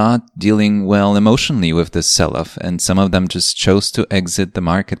were not dealing well emotionally with this sell-off. And some of them just chose to exit the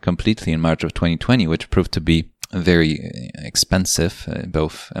market completely in March of 2020, which proved to be very expensive,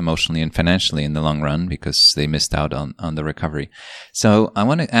 both emotionally and financially in the long run, because they missed out on the recovery. So I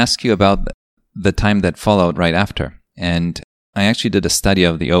want to ask you about the time that followed right after. And I actually did a study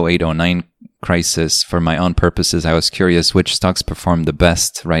of the 08-09 crisis for my own purposes. I was curious which stocks performed the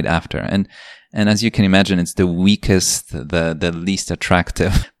best right after. And as you can imagine, it's the weakest, the least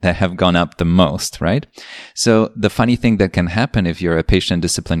attractive that have gone up the most, right? So the funny thing that can happen if you're a patient,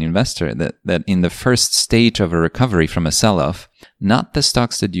 disciplined investor, that in the first stage of a recovery from a sell-off, not the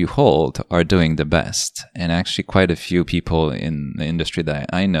stocks that you hold are doing the best. And actually quite a few people in the industry that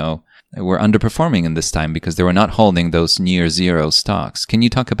I know were underperforming in this time because they were not holding those near zero stocks. Can you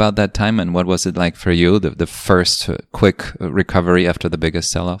talk about that time and what was it like for you, the first quick recovery after the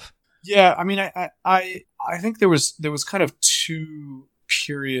biggest sell-off? Yeah, I mean, I think there was kind of two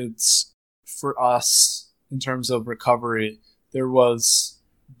periods for us in terms of recovery. There was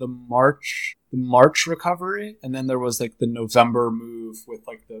the March recovery, and then there was like the November move with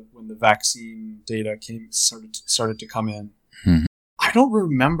like when the vaccine data started to come in. Mm-hmm. I don't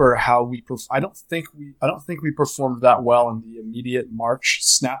remember how I don't think we performed that well in the immediate March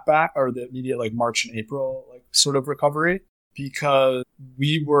snapback or the immediate like March and April like sort of recovery. Because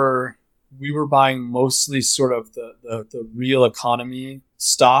we were buying mostly sort of the real economy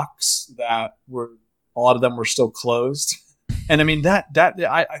stocks that were, a lot of them were still closed. And I mean,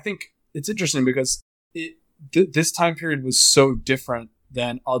 I think it's interesting because this time period was so different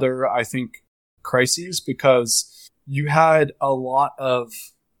than other, I think, crises, because you had a lot of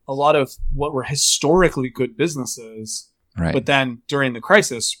what were historically good businesses, right, but then during the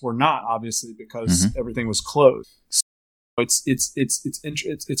crisis were not, obviously, because everything was closed.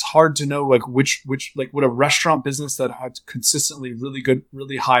 It's hard to know like which like would a restaurant business that had consistently really good,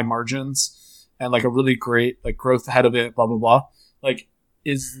 really high margins and like a really great like growth ahead of it, blah blah blah, like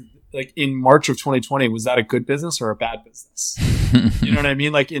is like in March of 2020, was that a good business or a bad business? You know what I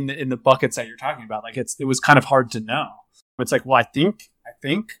mean? Like in the buckets that you're talking about, like it was kind of hard to know. It's like, well, I think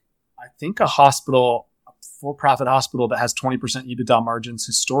a hospital, for-profit hospital that has 20% EBITDA margins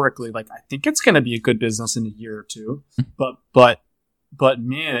historically, like I think it's going to be a good business in a year or two. But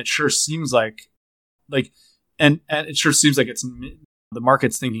man, it sure seems like and it sure seems like it's the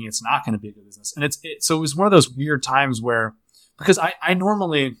market's thinking it's not going to be a good business. And so it was one of those weird times where, because I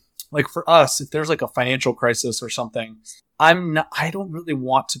normally, like for us, if there's like a financial crisis or something, I don't really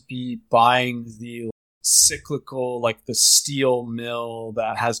want to be buying the cyclical, like the steel mill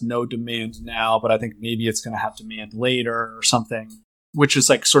that has no demand now, but I think maybe it's going to have demand later or something, which is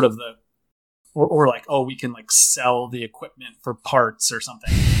like sort of or like, oh, we can like sell the equipment for parts or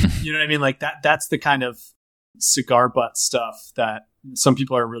something. You know what I mean? Like that's the kind of cigar butt stuff that some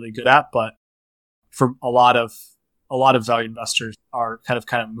people are really good at, but for a lot of value investors are kind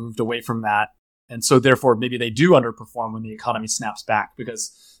of moved away from that. And so therefore maybe they do underperform when the economy snaps back,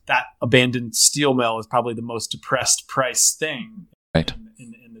 because that abandoned steel mill is probably the most depressed price thing, right,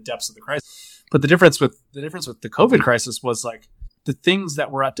 in the depths of the crisis. But the difference with the COVID crisis was like the things that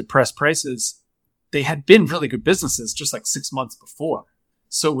were at depressed prices, they had been really good businesses just like 6 months before.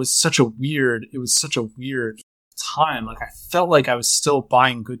 So it was such a weird time. Like I felt like I was still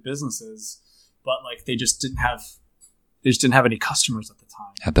buying good businesses, but like they just didn't have any customers at the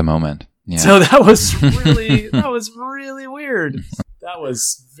time. At the moment. Yeah. So that was really weird. That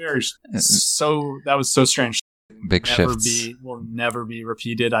was so strange. Big shifts. Will never be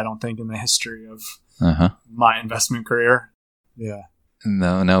repeated, I don't think, in the history of my investment career. Yeah.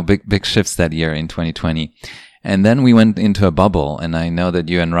 No, big shifts that year in 2020. And then we went into a bubble, and I know that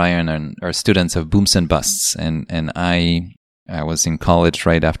you and Ryan are students of booms and busts, and I was in college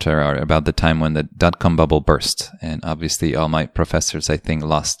right after or about the time when the dot-com bubble burst. And obviously all my professors, I think,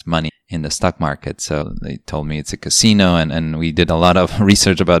 lost money in the stock market. So they told me it's a casino, and we did a lot of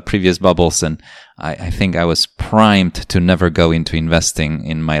research about previous bubbles. And I think I was primed to never go into investing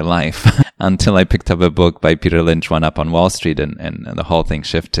in my life until I picked up a book by Peter Lynch, One Up on Wall Street, and the whole thing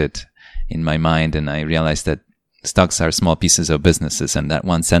shifted in my mind. And I realized that stocks are small pieces of businesses, and that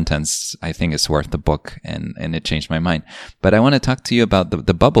one sentence, I think, is worth the book, and it changed my mind. But I want to talk to you about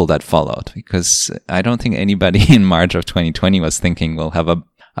the bubble that followed, because I don't think anybody in March of 2020 was thinking we'll have a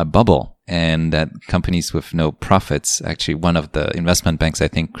a bubble, and that companies with no profits, actually one of the investment banks, I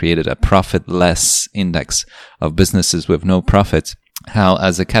think, created a profitless index of businesses with no profits, how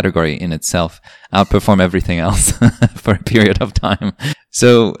as a category in itself outperform everything else for a period of time.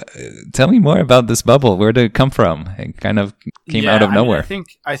 So tell me more about this bubble. Where did it come from? It kind of came out of nowhere.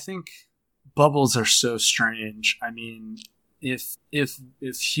 I think bubbles are so strange. I mean, if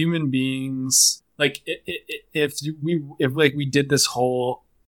human beings, like if we did this whole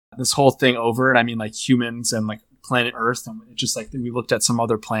thing over, and I mean like humans and like planet Earth, and it's just like we looked at some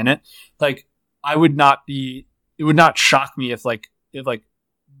other planet, like it would not shock me if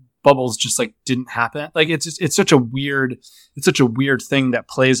bubbles just like didn't happen. Like it's such a weird thing that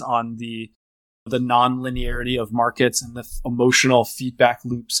plays on the non-linearity of markets and the emotional feedback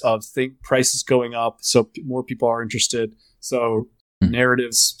loops of prices going up, so more people are interested, so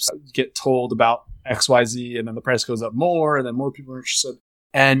narratives get told about XYZ, and then the price goes up more, and then more people are interested.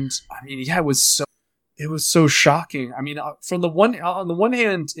 And I mean, yeah, it was so shocking. I mean, on the one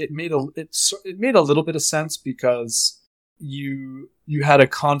hand, it made a little bit of sense, because you had a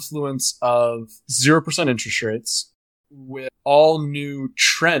confluence of 0% interest rates with all new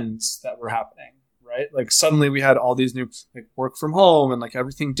trends that were happening, right? Like suddenly we had all these new, like, work from home and like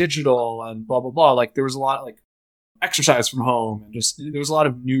everything digital and blah, blah, blah. Like there was a lot of like exercise from home, and just there was a lot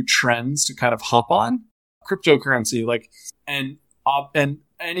of new trends to kind of hop on. Cryptocurrency, like, and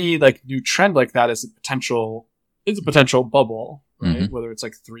any like new trend like that is a potential bubble, right? Mm-hmm. Whether it's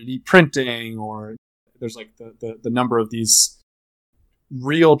like 3D printing, or there's like the number of these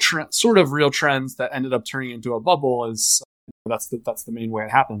real trends that ended up turning into a bubble, is that's the main way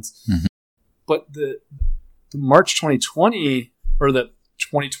it happens. Mm-hmm. But the March 2020 or the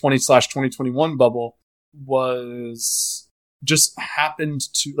 2020/2021 bubble was just happened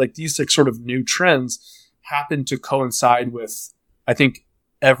to, like, these like sort of new trends happened to coincide with, I think,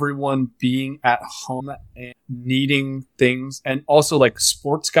 everyone being at home and needing things. And also like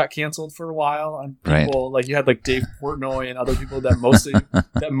sports got canceled for a while, and people, right, like you had like Dave Portnoy and other people that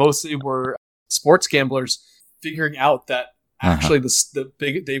mostly were sports gamblers figuring out that actually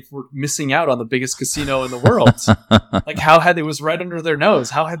they were missing out on the biggest casino in the world. Like it was right under their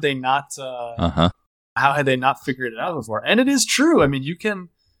nose. How had they not figured it out before? And it is true. I mean, you can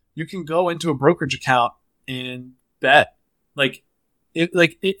go into a brokerage account and bet,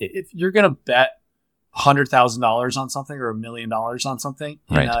 if you're going to bet $100,000 on something or $1 million on something,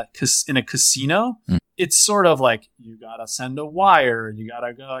 right, in a casino, it's sort of like you gotta send a wire, you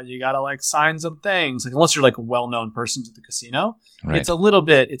gotta like sign some things. Like, unless you're like a well-known person to the casino, right,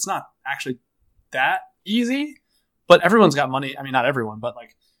 it's not actually that easy. But everyone's got money. I mean, not everyone, but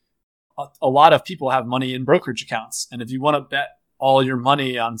like a lot of people have money in brokerage accounts. And if you want to bet all your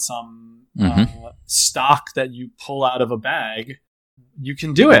money on some stock that you pull out of a bag, you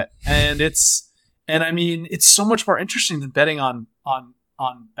can do it. And I mean, it's so much more interesting than betting on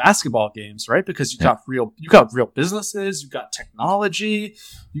basketball games, right? Because you got real businesses, you got technology,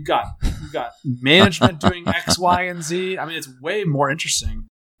 you got management doing X, Y, and Z. I mean, it's way more interesting.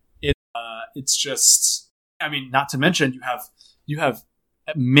 It's just, I mean, not to mention you have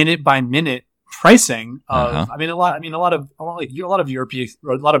minute by minute pricing of. I mean, a lot of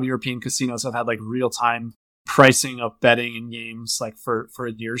European casinos have had like real time pricing of betting in games like for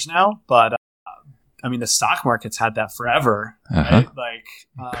years now, but I mean, the stock market's had that forever, right? Like,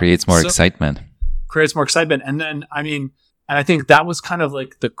 creates more excitement. And then, I mean, and I think that was kind of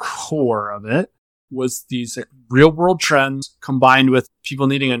like the core of it, was these like real world trends combined with people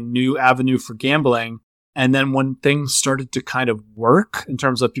needing a new avenue for gambling. And then when things started to kind of work in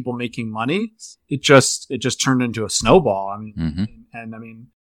terms of people making money, it just turned into a snowball. I mean,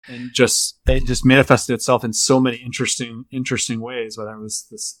 it just manifested itself in so many interesting ways. Whether it was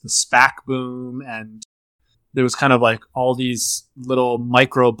the SPAC boom, and there was kind of like all these little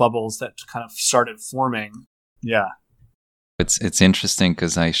micro bubbles that kind of started forming. Yeah, it's interesting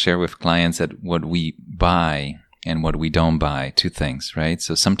because I share with clients that what we buy and what we don't buy, two things, right?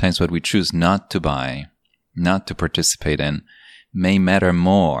 So sometimes what we choose not to buy, not to participate in, may matter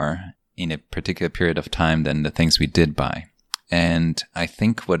more in a particular period of time than the things we did buy. And I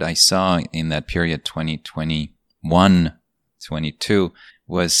think what I saw in that period, 2021, 22,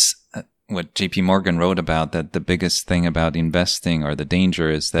 was what JP Morgan wrote about, that the biggest thing about investing, or the danger,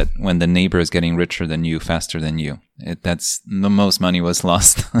 is that when the neighbor is getting richer than you, faster than you, that's the most money was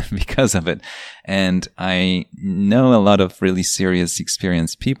lost because of it. And I know a lot of really serious,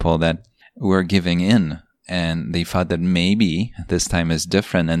 experienced people that were giving in, and they thought that maybe this time is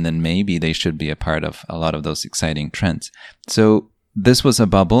different, and then maybe they should be a part of a lot of those exciting trends. So this was a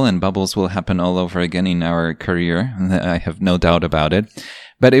bubble, and bubbles will happen all over again in our career. I have no doubt about it.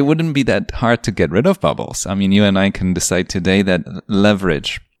 But it wouldn't be that hard to get rid of bubbles. I mean, you and I can decide today that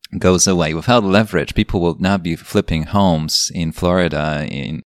leverage goes away. Without leverage, people will not be flipping homes in Florida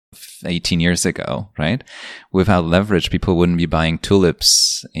in 18 years ago, right? Without leverage, people wouldn't be buying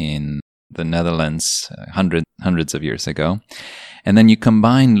tulips in the Netherlands hundreds of years ago. And then you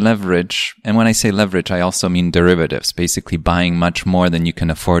combine leverage, and when I say leverage, I also mean derivatives, basically buying much more than you can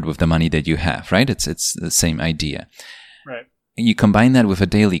afford with the money that you have, right? It's the same idea. Right. You combine that with a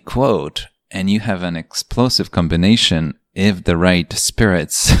daily quote, and you have an explosive combination if the right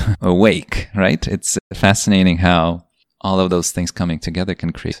spirits awake, right? It's fascinating how all of those things coming together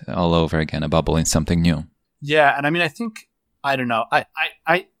can create all over again a bubble in something new. Yeah, and I mean, I don't know.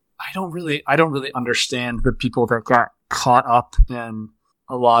 I don't really understand the people that got caught up in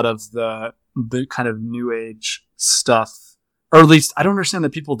a lot of the kind of new age stuff, or at least I don't understand the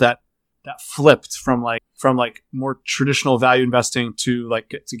people that flipped from more traditional value investing to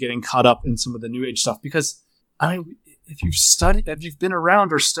getting caught up in some of the new age stuff. Because I mean, if you've been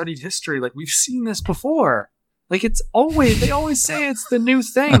around or studied history, like we've seen this before. Like they always say it's the new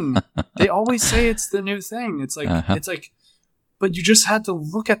thing. They always say it's the new thing. It's like, but you just had to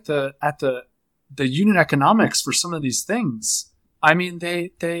look at the unit economics for some of these things. I mean,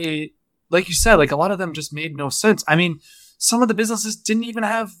 they, like you said, like a lot of them just made no sense. I mean, some of the businesses didn't even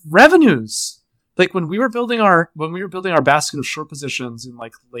have revenues. Like when we were building our basket of short positions in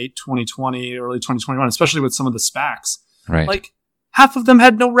like late 2020, early 2021, especially with some of the SPACs, right? Like half of them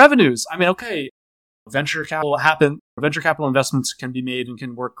had no revenues. I mean, okay, venture capital investments can be made and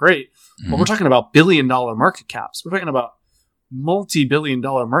can work great, but we're talking about billion-dollar market caps. We're talking about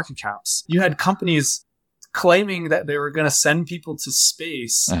multi-billion-dollar market caps. You had companies claiming that they were going to send people to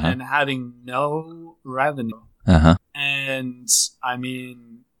space and having no revenue. And I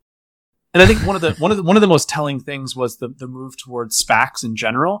mean, and I think one of the most telling things was the move towards SPACs in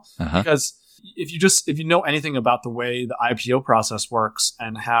general, because if you know anything about the way the IPO process works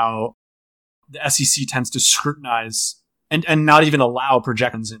and how the SEC tends to scrutinize and not even allow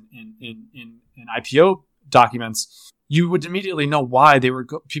projections in IPO documents, you would immediately know why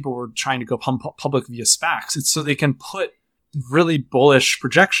people were trying to go public via SPACs. It's so they can put really bullish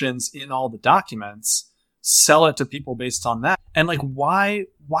projections in all the documents, sell it to people based on that. And like, why,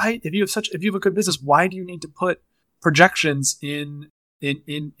 if you have a good business, why do you need to put projections in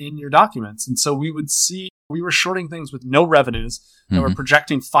your documents? And so we were shorting things with no revenues and we're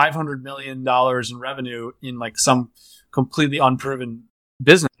projecting $500 million in revenue in like some completely unproven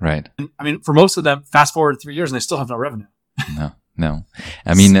business. Right. And, I mean, for most of them, fast forward 3 years and they still have no revenue. No.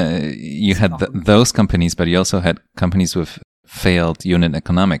 I mean, you had those companies, but you also had companies with failed unit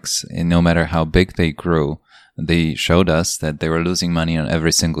economics. And no matter how big they grew, they showed us that they were losing money on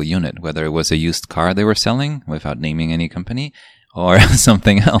every single unit, whether it was a used car they were selling without naming any company or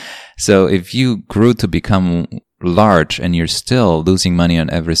something else. So if you grew to become large and you're still losing money on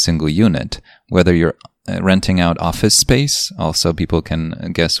every single unit, whether you're renting out office space, also people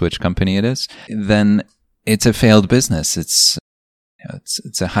can guess which company it is, then it's a failed business. It's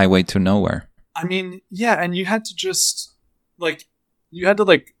a highway to nowhere. I mean, yeah, and you had to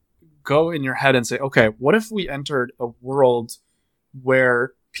go in your head and say, okay, what if we entered a world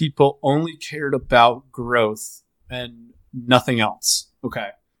where people only cared about growth and nothing else? Okay,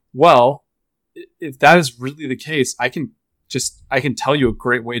 well, if that is really the case, I can tell you a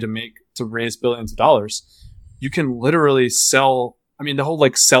great way to raise billions of dollars. You can literally sell, I mean, the whole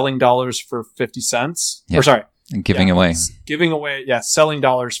like selling dollars for 50 cents, yeah. or sorry, and giving away, selling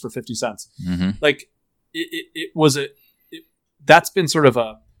dollars for 50 cents. Like that's been sort of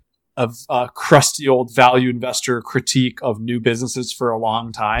a crusty old value investor critique of new businesses for a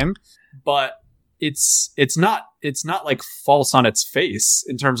long time, but it's not like false on its face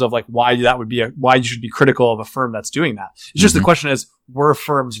in terms of like why you should be critical of a firm that's doing that. It's just the question is, were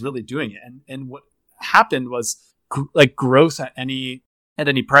firms really doing it? And what happened was growth at any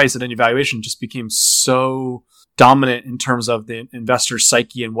price, at any valuation, just became so dominant in terms of the investor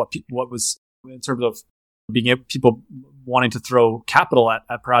psyche and what was in terms of people wanting to throw capital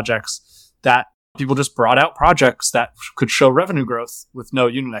at projects, that people just brought out projects that could show revenue growth with no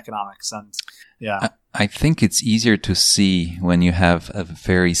unit economics. And yeah, I think it's easier to see when you have a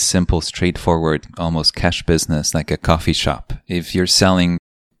very simple, straightforward, almost cash business like a coffee shop. If you're selling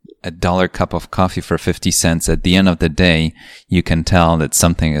 $1 cup of coffee for 50 cents, at the end of the day, you can tell that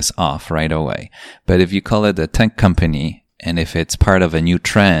something is off right away. But if you call it a tech company, and if it's part of a new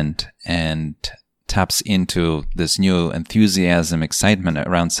trend and taps into this new enthusiasm, excitement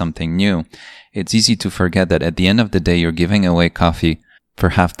around something new, it's easy to forget that at the end of the day, you're giving away coffee for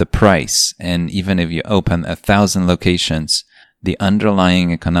half the price. And even if you open 1,000 locations, the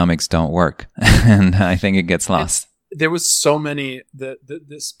underlying economics don't work. And I think it gets lost. There was so many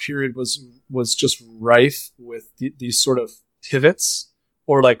this period was just rife with these sort of pivots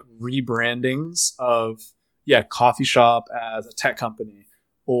or like rebrandings of coffee shop as a tech company,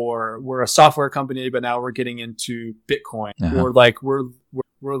 or we're a software company but now we're getting into Bitcoin, or like we're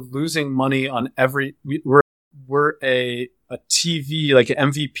losing money on we're a TV, like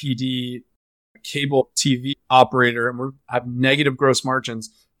an MVPD cable TV operator, and we have negative gross margins.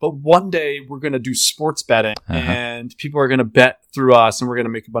 But one day we're going to do sports betting and people are going to bet through us and we're going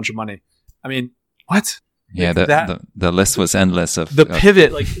to make a bunch of money. I mean, what? Yeah, like the list was endless of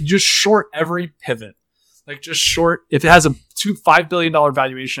pivot, like just short every pivot, like just short. If it has a $5 billion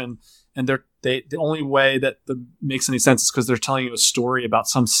valuation and the only way that makes any sense is because they're telling you a story about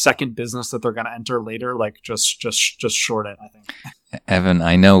some second business that they're going to enter later, like just short it, I think. Evan,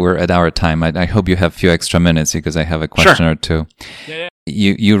 I know we're at our time. I hope you have a few extra minutes because I have a question or two. Yeah.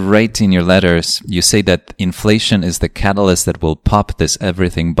 You write in your letters, you say that inflation is the catalyst that will pop this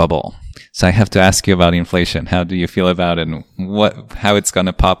everything bubble. So I have to ask you about inflation. How do you feel about it, and how it's going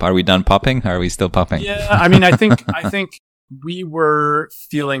to pop? Are we done popping? Are we still popping? Yeah, I mean, I think we were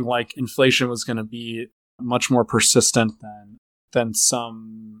feeling like inflation was going to be much more persistent than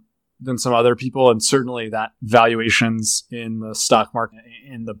some other people, and certainly that valuations in the stock market,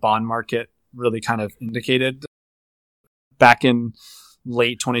 in the bond market, really kind of indicated back in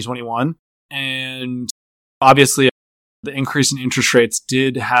late 2021. And obviously the increase in interest rates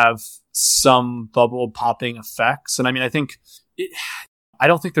did have some bubble popping effects. And I mean, I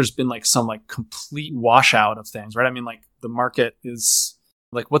don't think there's been like some like complete washout of things, right? I mean, like the market is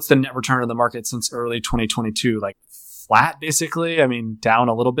like, what's the net return of the market since early 2022? Like flat, basically. I mean, down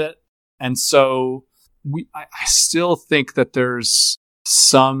a little bit. And so I still think that there's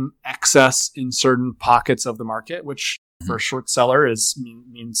some excess in certain pockets of the market, which for a short seller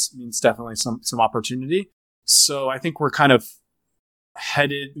means definitely some opportunity. So I think we're kind of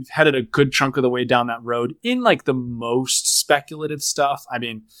headed a good chunk of the way down that road in like the most speculative stuff. I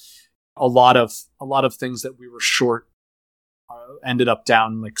mean, a lot of things that we were short ended up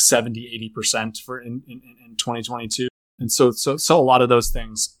down like 70-80% for in 2022. And so a lot of those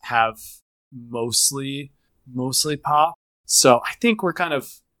things have mostly popped. So I think we're kind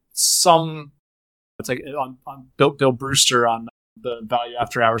of it's like on Bill Brewster on the Value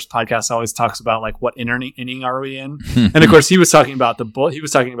After Hours podcast always talks about like what inning are we in? And of course he was talking about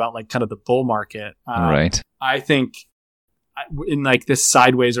like kind of the bull market. Right. I think in like this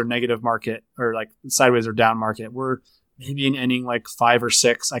sideways or negative market, or like sideways or down market, we're maybe in inning like 5 or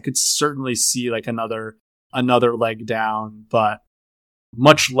 6. I could certainly see like another leg down, but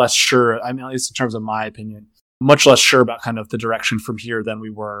much less sure. I mean, at least in terms of my opinion, much less sure about kind of the direction from here than we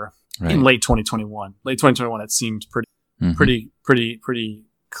were in late 2021. Late 2021, it seemed pretty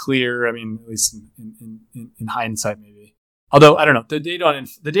clear. I mean, at least in hindsight, maybe. Although I don't know, the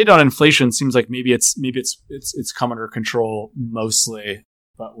data on inflation seems like maybe it's come under control mostly,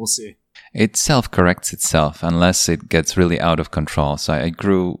 but we'll see. It self-corrects itself unless it gets really out of control. So I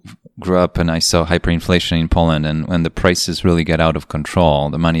grew up and I saw hyperinflation in Poland, and when the prices really get out of control,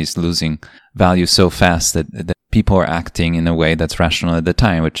 the money is losing value so fast that people are acting in a way that's rational at the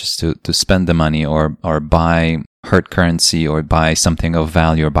time, which is to spend the money or buy hard currency or buy something of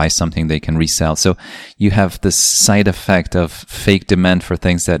value or buy something they can resell. So you have this side effect of fake demand for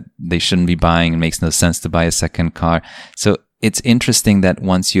things that they shouldn't be buying. It makes no sense to buy a second car. So it's interesting that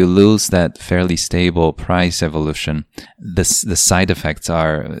once you lose that fairly stable price evolution, the side effects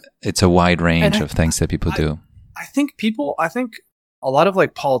it's a wide range of things that people do. I think a lot of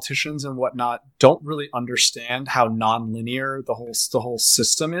like politicians and whatnot don't really understand how nonlinear the whole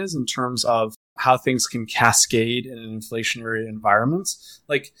system is in terms of how things can cascade in an inflationary environment.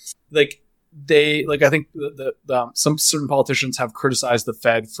 I think some certain politicians have criticized the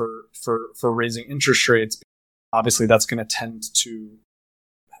Fed for raising interest rates. Obviously, that's going to tend to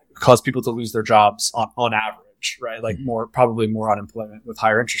cause people to lose their jobs on average, right? Like probably more unemployment with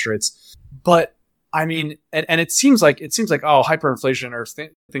higher interest rates. But I mean, and it seems like hyperinflation or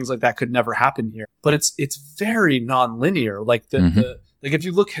things like that could never happen here. But it's very nonlinear. Like like if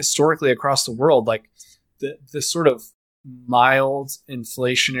you look historically across the world, like the sort of mild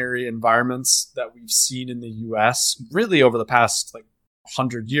inflationary environments that we've seen in the U.S. really over the past like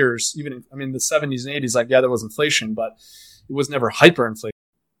 100 years, the 70s and 80s, like, yeah, there was inflation, but it was never hyperinflation.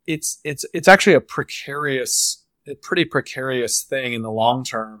 It's actually a pretty precarious thing in the long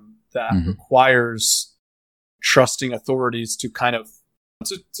term that requires trusting authorities to kind of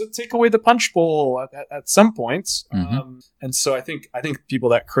to take away the punch bowl at some point. And so I think people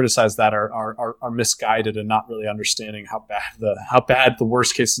that criticize that are misguided and not really understanding how bad the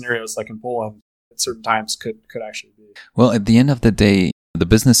worst case scenarios like in Poland at certain times could actually be. Well, at the end of the day, the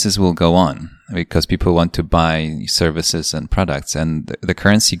businesses will go on because people want to buy services and products, and the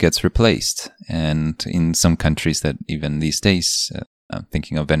currency gets replaced. And in some countries that even these days, I'm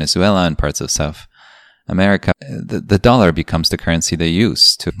thinking of Venezuela and parts of South America, the dollar becomes the currency they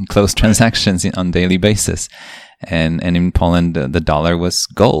use to close transactions on daily basis. And in Poland, the dollar was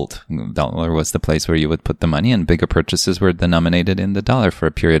gold. The dollar was the place where you would put the money, and bigger purchases were denominated in the dollar for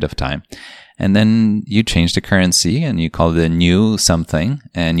a period of time. And then you change the currency and you call it a new something,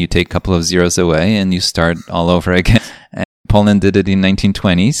 and you take a couple of zeros away and you start all over again. And Poland did it in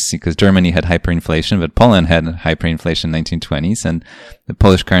 1920s because Germany had hyperinflation, but Poland had hyperinflation in 1920s, and the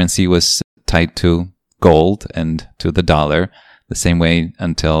Polish currency was tied to gold and to the dollar the same way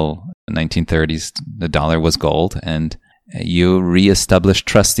until the 1930s. The dollar was gold, and you reestablish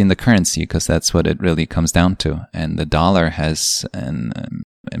trust in the currency because that's what it really comes down to. And the dollar has an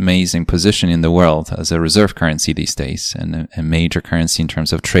amazing position in the world as a reserve currency these days, and a major currency in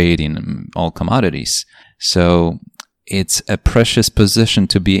terms of trade in all commodities. So it's a precious position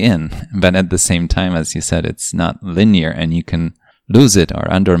to be in, but at the same time, as you said, it's not linear, and you can lose it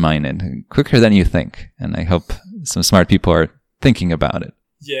or undermine it quicker than you think. And I hope some smart people are thinking about it.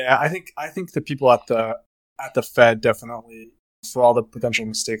 Yeah, I think the people at the Fed definitely, for all the potential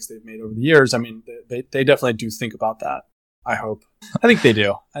mistakes they've made over the years, I mean, they definitely do think about that. I hope. I think they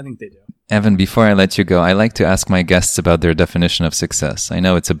do. Evan, before I let you go, I like to ask my guests about their definition of success. I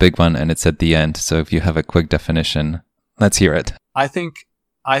know it's a big one and it's at the end, so if you have a quick definition, let's hear it. I think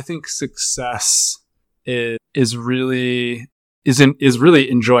success is really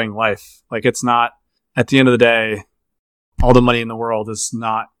enjoying life. Like, it's not, at the end of the day, all the money in the world is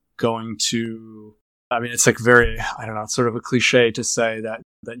not going to, I mean, it's like very, I don't know, it's sort of a cliche to say that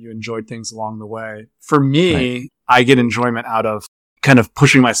you enjoyed things along the way. For me, right. I get enjoyment out of kind of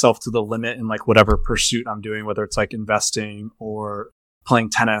pushing myself to the limit in like whatever pursuit I'm doing, whether it's like investing or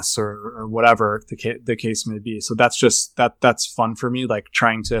playing tennis or whatever the case may be. So that's just, that's fun for me. Like,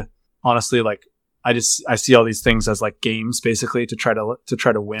 trying to, honestly, like, I see all these things as like games, basically, to try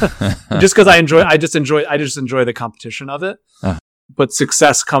to win. Just because I just enjoy the competition of it. But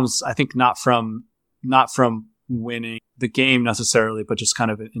success comes, I think, not from winning the game necessarily, but just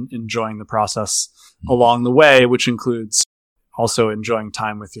kind of enjoying the process along the way, which includes also enjoying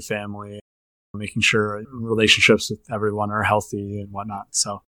time with your family, making sure relationships with everyone are healthy and whatnot.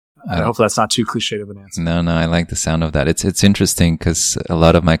 So hopefully that's not too cliche of an answer. No, I like the sound of that. It's interesting because a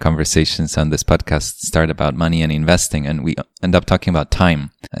lot of my conversations on this podcast start about money and investing, and we end up talking about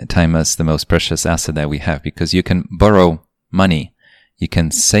time. Time is the most precious asset that we have, because you can borrow money, you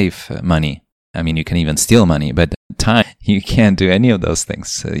can save money. I mean, you can even steal money, but time, you can't do any of those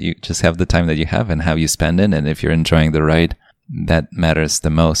things. So you just have the time that you have and how you spend it. And if you're enjoying the ride, that matters the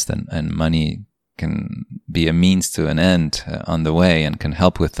most. And money can be a means to an end on the way, and can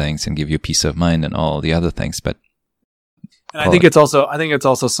help with things and give you peace of mind and all the other things. But I think it's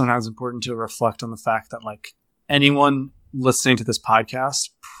also sometimes important to reflect on the fact that, like, anyone listening to this podcast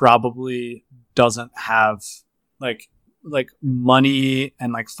probably doesn't have like money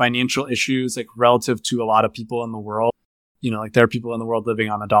and like financial issues like relative to a lot of people in the world. You know, like, there are people in the world living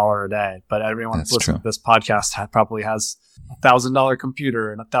on $1 a day, but everyone listening to this podcast probably has $1,000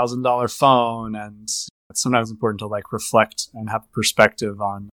 computer and $1,000 phone. And it's sometimes important to like reflect and have perspective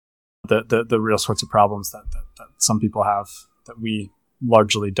on the real sorts of problems that some people have that we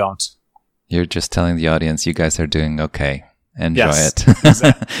largely don't. You're just telling the audience you guys are doing okay. Enjoy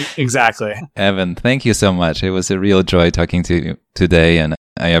it. Exactly. Evan, thank you so much. It was a real joy talking to you today, and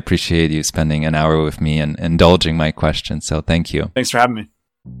I appreciate you spending an hour with me and indulging my questions. So thank you. Thanks for having me.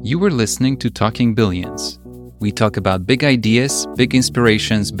 You were listening to Talking Billions. We talk about big ideas, big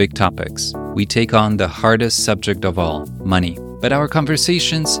inspirations, big topics. We take on the hardest subject of all, money. But our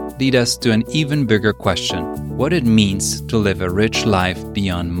conversations lead us to an even bigger question: what it means to live a rich life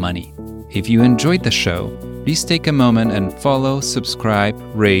beyond money. If you enjoyed the show, please take a moment and follow, subscribe,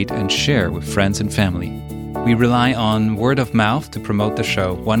 rate, and share with friends and family. We rely on word of mouth to promote the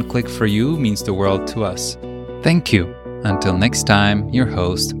show. One click for you means the world to us. Thank you. Until next time, your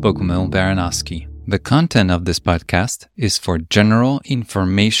host, Bogumil Baranowski. The content of this podcast is for general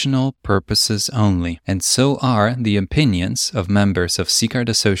informational purposes only, and so are the opinions of members of Seacard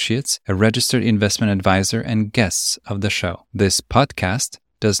Associates, a registered investment advisor, and guests of the show. This podcast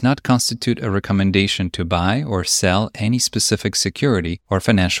does not constitute a recommendation to buy or sell any specific security or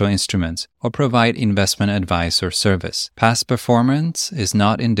financial instruments, or provide investment advice or service. Past performance is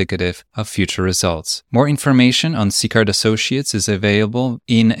not indicative of future results. More information on Sicard Associates is available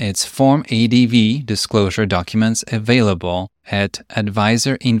in its Form ADV disclosure documents available at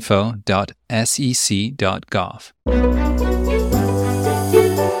advisorinfo.sec.gov.